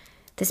this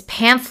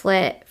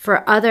pamphlet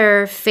for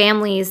other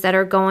families that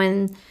are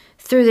going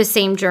through the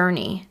same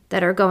journey,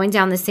 that are going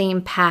down the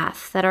same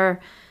path, that are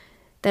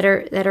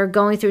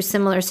going through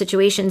similar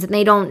situations, and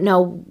they don't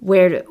know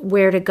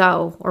where to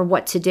go or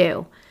what to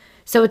do.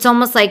 So it's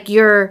almost like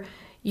you're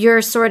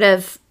sort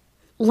of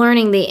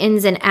learning the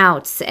ins and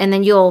outs, and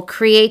then you'll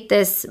create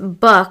this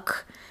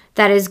book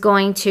that is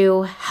going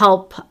to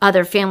help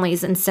other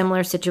families in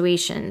similar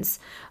situations.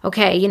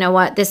 Okay, you know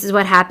what? This is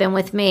what happened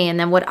with me, and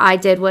then what I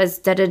did was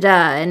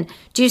da-da-da. And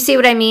do you see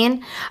what I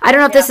mean? I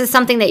don't know if this is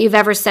something that you've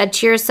ever said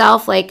to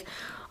yourself, like,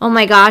 oh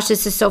my gosh,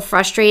 this is so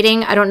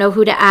frustrating. I don't know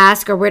who to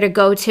ask or where to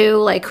go to,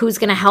 like who's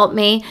going to help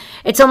me.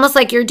 It's almost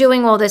like you're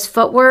doing all this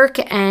footwork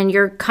and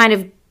you're kind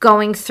of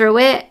going through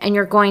it, and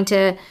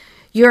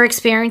your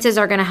experiences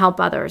are going to help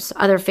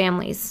other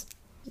families.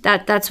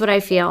 That's what I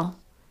feel.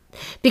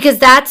 Because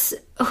that's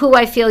who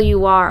I feel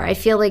you are. I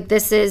feel like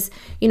this is,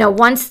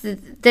 once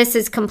this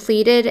is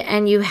completed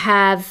and you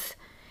have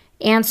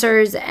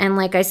answers, and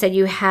like I said,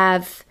 you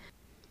have,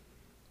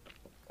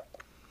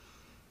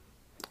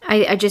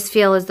 I just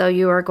feel as though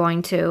you are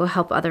going to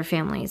help other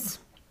families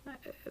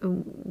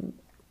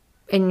in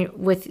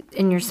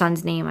your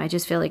son's name. I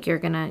just feel like you're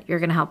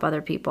gonna help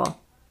other people.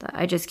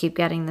 I just keep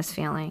getting this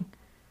feeling.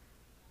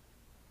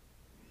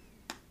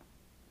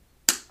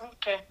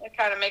 Okay, it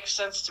kind of makes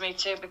sense to me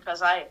too,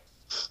 because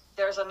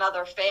there's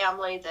another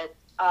family that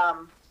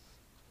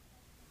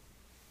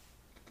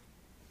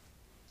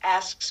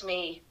asks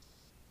me,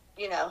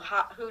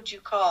 who'd you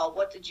call?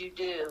 What did you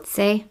do?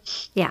 See?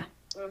 Yeah.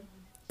 Mm-hmm.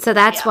 So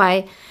that's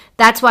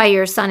why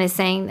your son is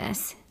saying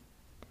this.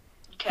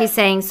 Okay. He's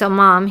saying, so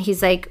Mom,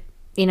 he's like,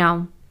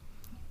 so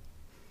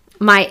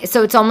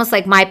it's almost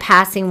like my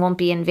passing won't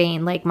be in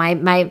vain. Like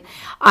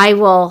I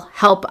will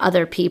help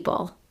other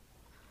people.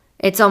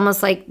 It's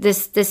almost like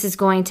this is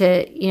going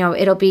to,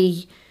 it'll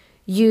be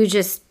you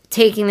just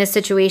taking this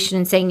situation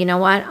and saying, you know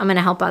what, I'm going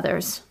to help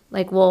others.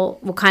 Like we'll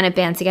kind of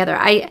band together.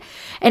 I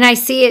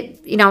see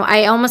it,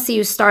 I almost see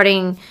you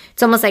starting,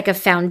 it's almost like a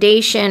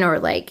foundation, or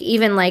like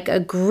even like a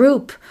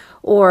group,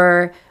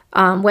 or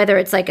whether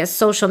it's like a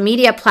social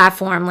media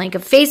platform, like a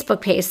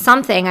Facebook page,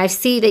 something. I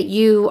see that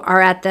you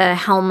are at the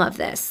helm of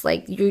this.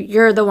 Like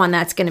you're the one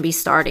that's going to be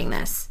starting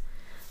this.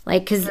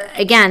 Like, because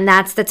again,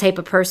 that's the type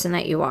of person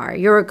that you are.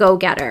 You're a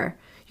go-getter.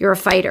 You're a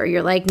fighter.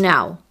 You're like,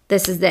 no,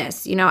 this is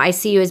this. I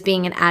see you as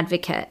being an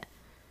advocate.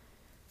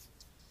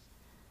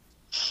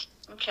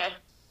 Okay.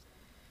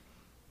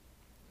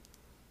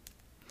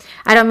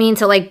 I don't mean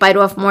to like bite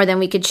off more than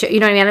we could chew. You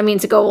know what I mean? I don't mean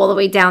to go all the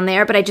way down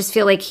there, but I just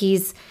feel like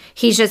he's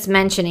just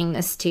mentioning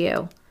this to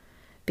you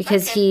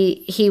because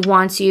he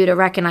wants you to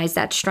recognize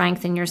that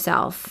strength in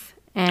yourself.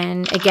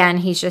 And again,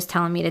 he's just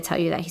telling me to tell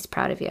you that he's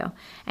proud of you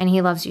and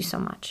he loves you so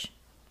much.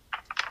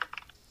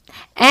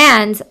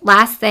 And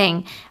last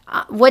thing,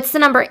 what's the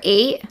number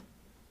 8?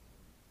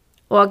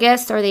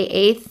 August, or the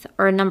 8th,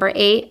 or number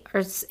 8,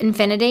 or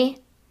infinity?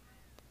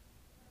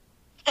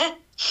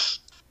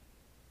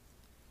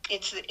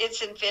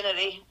 It's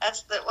infinity.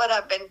 That's what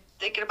I've been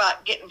thinking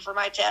about getting for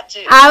my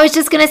tattoo. I was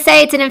just going to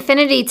say it's an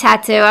infinity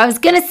tattoo. I was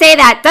going to say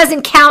that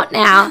doesn't count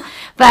now,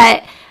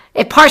 but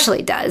it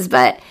partially does.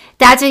 But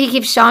That's what he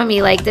keeps showing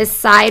me, like this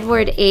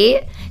sideward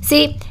 8.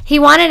 See, he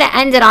wanted to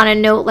end it on a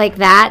note like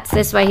that. So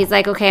this way he's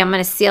like, okay, I'm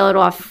going to seal it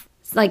off,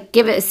 like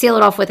seal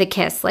it off with a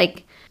kiss.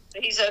 Like,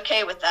 he's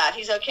okay with that.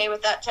 He's okay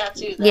with that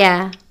tattoo then.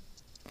 Yeah.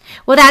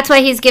 Well, that's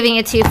why he's giving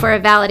it to you for a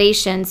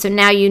validation. So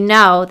now you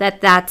know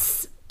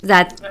that's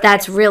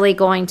really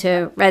going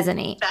to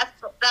resonate.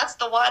 That's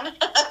the one.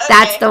 Okay.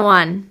 That's the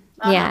one.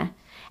 Yeah.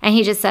 And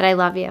he just said, I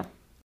love you.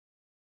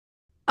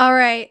 All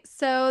right.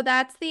 So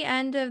that's the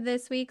end of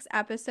this week's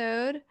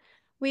episode.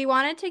 We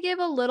wanted to give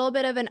a little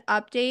bit of an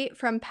update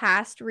from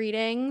past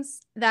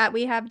readings that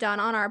we have done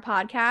on our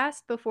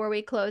podcast before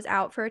we close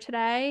out for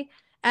today.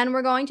 And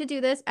we're going to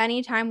do this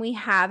anytime we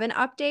have an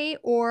update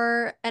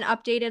or an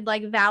updated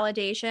like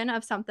validation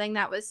of something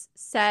that was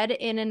said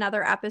in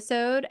another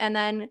episode and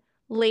then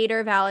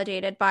later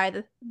validated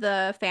by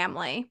the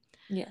family.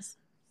 Yes.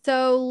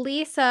 So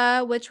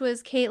Lisa, which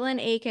was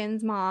Caitlin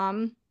Aiken's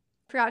mom,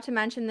 forgot to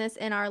mention this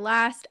in our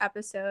last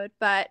episode,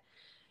 but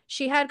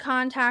she had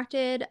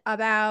contacted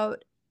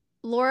about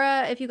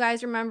Laura, if you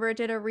guys remember,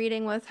 did a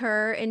reading with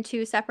her in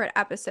 2 separate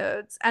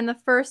episodes. And the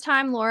first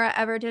time Laura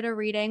ever did a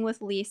reading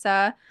with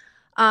Lisa,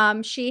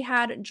 she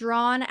had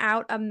drawn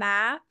out a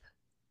map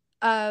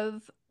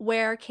of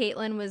where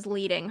Caitlin was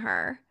leading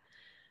her.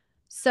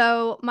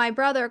 So my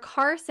brother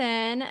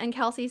Carson and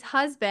Kelsey's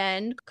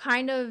husband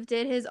kind of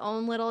did his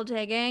own little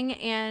digging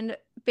and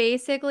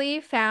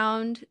basically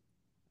found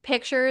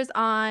pictures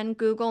on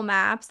Google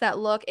Maps that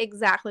look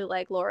exactly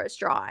like Laura's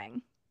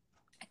drawing.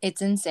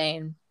 It's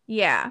insane.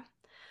 Yeah.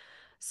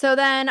 So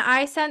then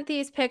I sent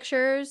these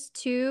pictures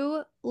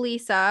to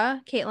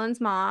Lisa,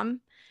 Caitlin's mom,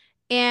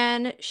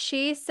 and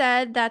she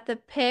said that the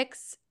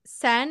pics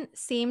sent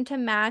seemed to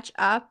match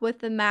up with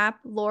the map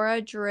Laura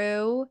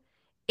drew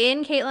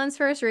in Caitlin's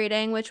first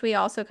reading, which we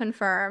also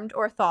confirmed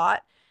or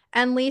thought.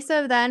 And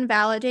Lisa then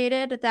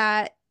validated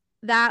that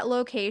that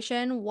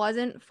location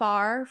wasn't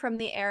far from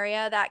the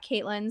area that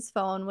Caitlin's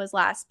phone was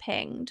last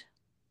pinged.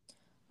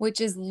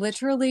 Which is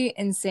literally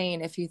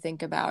insane if you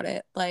think about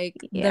it. Like,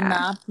 Yeah. The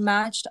map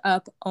matched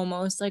up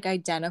almost like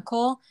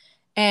identical.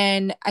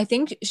 And I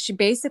think she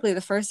basically,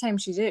 the first time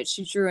she did it,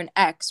 she drew an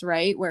X,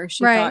 right? Where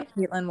she thought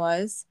Caitlin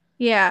was.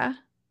 Yeah.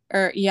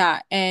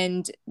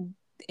 And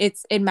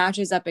it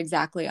matches up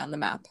exactly on the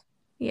map.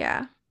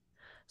 Yeah.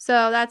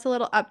 So that's a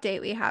little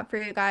update we have for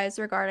you guys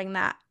regarding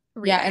that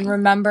reading. Yeah, and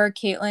remember,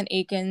 Caitlin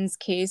Aiken's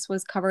case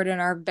was covered in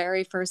our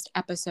very first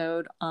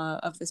episode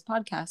of this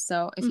podcast.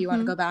 So if you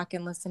want to go back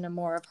and listen to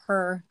more of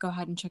her, go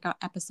ahead and check out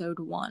episode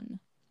 1.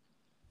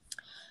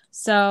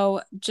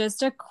 So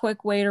just a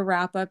quick way to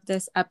wrap up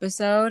this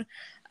episode.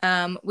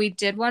 We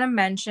did want to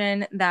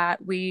mention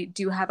that we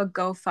do have a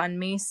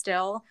GoFundMe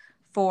still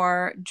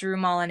for Drew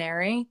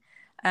Molinari.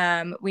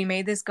 We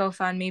made this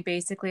GoFundMe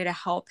basically to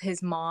help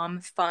his mom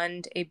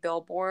fund a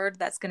billboard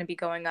that's going to be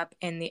going up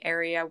in the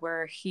area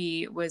where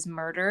he was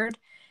murdered.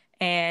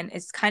 And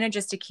it's kind of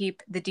just to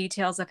keep the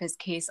details of his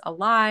case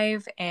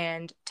alive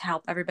and to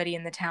help everybody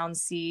in the town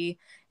see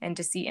and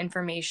to see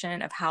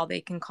information of how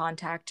they can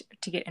contact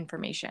to get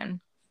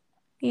information.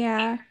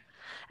 Yeah.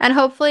 And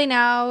hopefully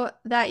now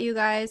that you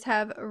guys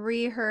have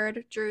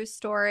reheard Drew's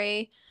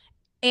story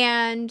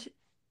and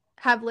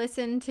have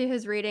listened to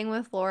his reading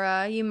with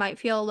Laura, you might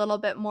feel a little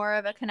bit more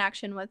of a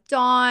connection with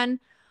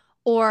Dawn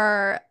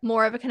or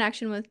more of a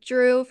connection with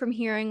Drew from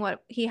hearing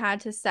what he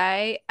had to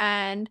say.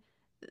 And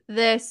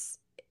this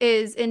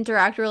is in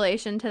direct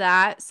relation to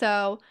that.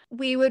 So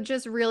we would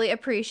just really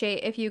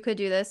appreciate if you could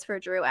do this for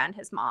Drew and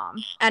his mom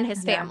and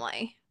his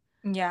family.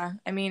 Yeah,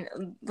 I mean,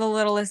 the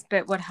littlest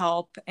bit would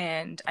help,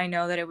 and I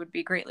know that it would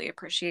be greatly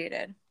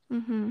appreciated.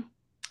 Mm-hmm.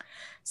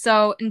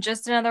 So, and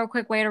just another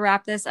quick way to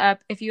wrap this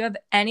up, if you have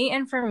any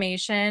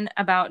information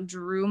about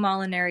Drew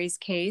Molinari's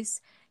case,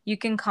 you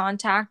can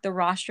contact the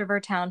Ross River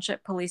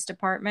Township Police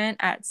Department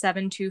at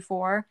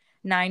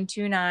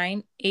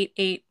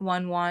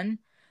 724-929-8811.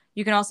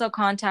 You can also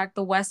contact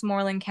the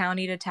Westmoreland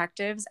County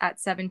Detectives at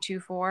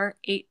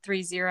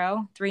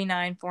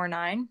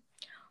 724-830-3949.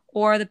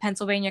 Or the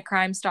Pennsylvania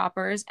Crime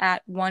Stoppers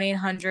at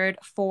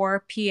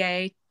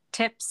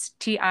 1-800-4PA-TIPS,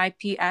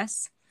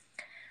 TIPS.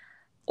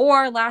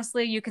 Or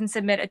lastly, you can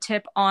submit a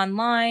tip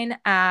online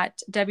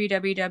at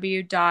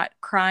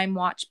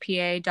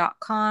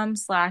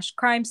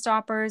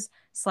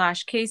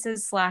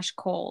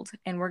www.crimeWatchPA.com/crimestoppers/cases/cold.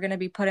 And we're going to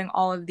be putting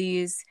all of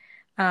these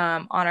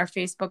on our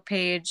Facebook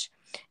page.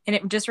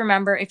 And just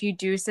remember, if you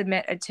do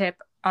submit a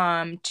tip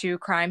to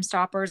Crime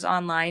Stoppers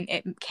online,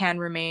 it can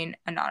remain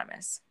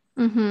anonymous.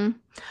 Mm-hmm.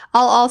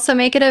 I'll also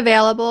make it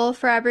available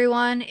for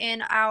everyone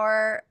in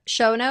our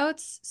show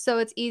notes, so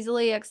it's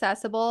easily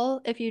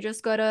accessible if you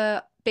just go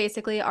to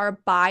basically our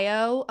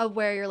bio of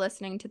where you're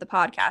listening to the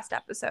podcast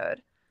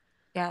episode.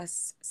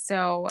 Yes.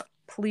 So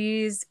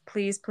please,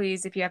 please,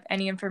 please, if you have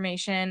any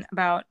information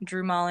about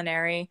Drew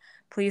Molinari,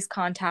 please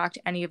contact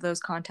any of those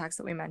contacts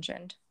that we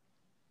mentioned.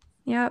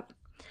 Yep.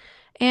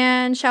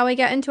 And shall we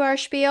get into our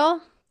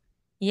spiel?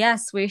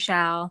 Yes, we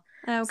shall.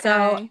 Okay.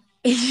 So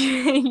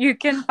You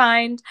can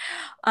find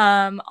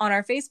on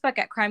our Facebook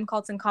at Crime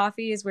Cults and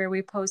Coffee is where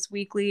we post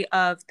weekly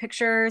of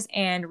pictures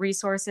and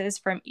resources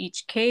from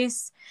each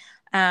case.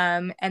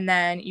 And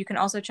then you can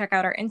also check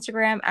out our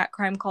Instagram at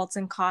Crime Cults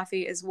and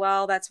Coffee as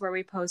well. That's where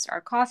we post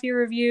our coffee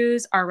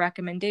reviews, our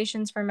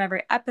recommendations from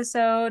every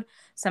episode,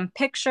 some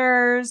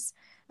pictures,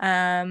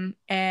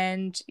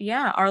 and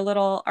yeah, our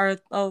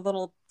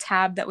little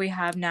tab that we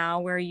have now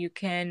where you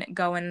can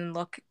go and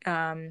look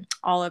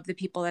all of the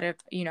people that have,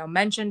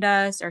 mentioned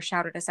us or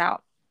shouted us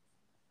out.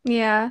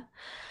 Yeah.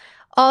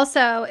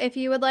 Also, if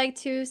you would like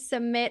to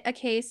submit a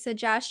case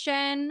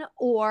suggestion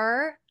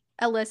or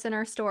a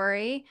listener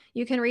story,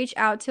 you can reach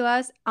out to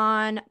us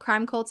on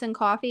Crime Cults and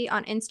Coffee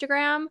on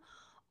Instagram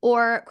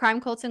or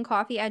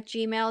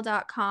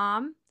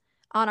crimecultsandcoffee@gmail.com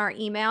on our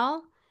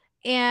email.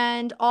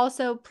 And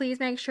also, please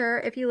make sure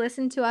if you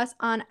listen to us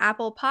on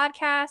Apple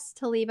Podcasts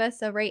to leave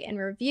us a rate and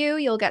review.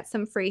 You'll get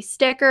some free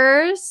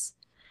stickers.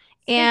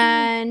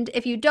 And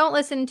if you don't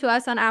listen to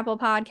us on Apple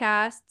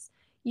Podcasts,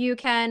 you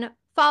can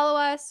follow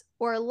us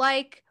or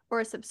like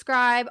or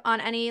subscribe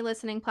on any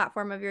listening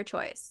platform of your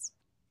choice.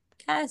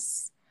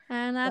 Yes.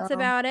 And that's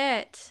about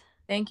it.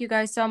 Thank you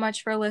guys so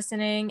much for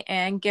listening,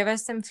 and give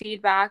us some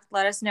feedback.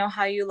 Let us know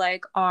how you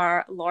like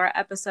our Laura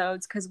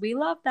episodes because we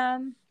love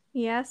them.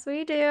 Yes,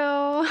 we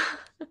do.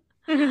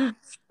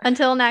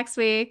 Until next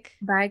week.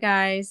 Bye,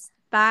 guys.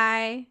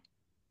 Bye.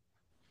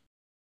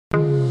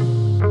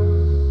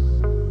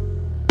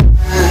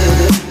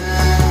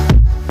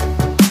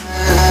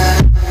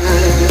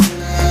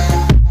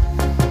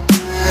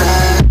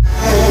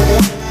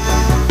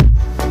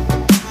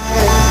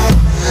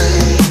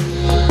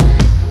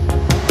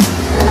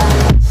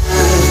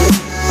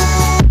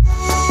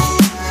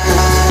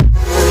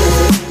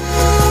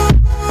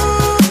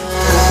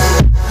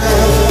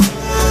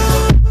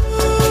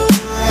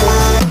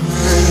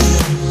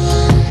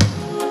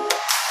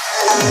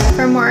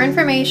 For more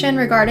information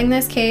regarding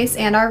this case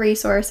and our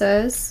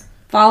resources,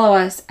 follow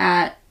us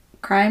at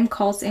Crime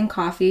Cults and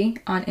Coffee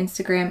on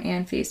Instagram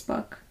and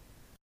Facebook.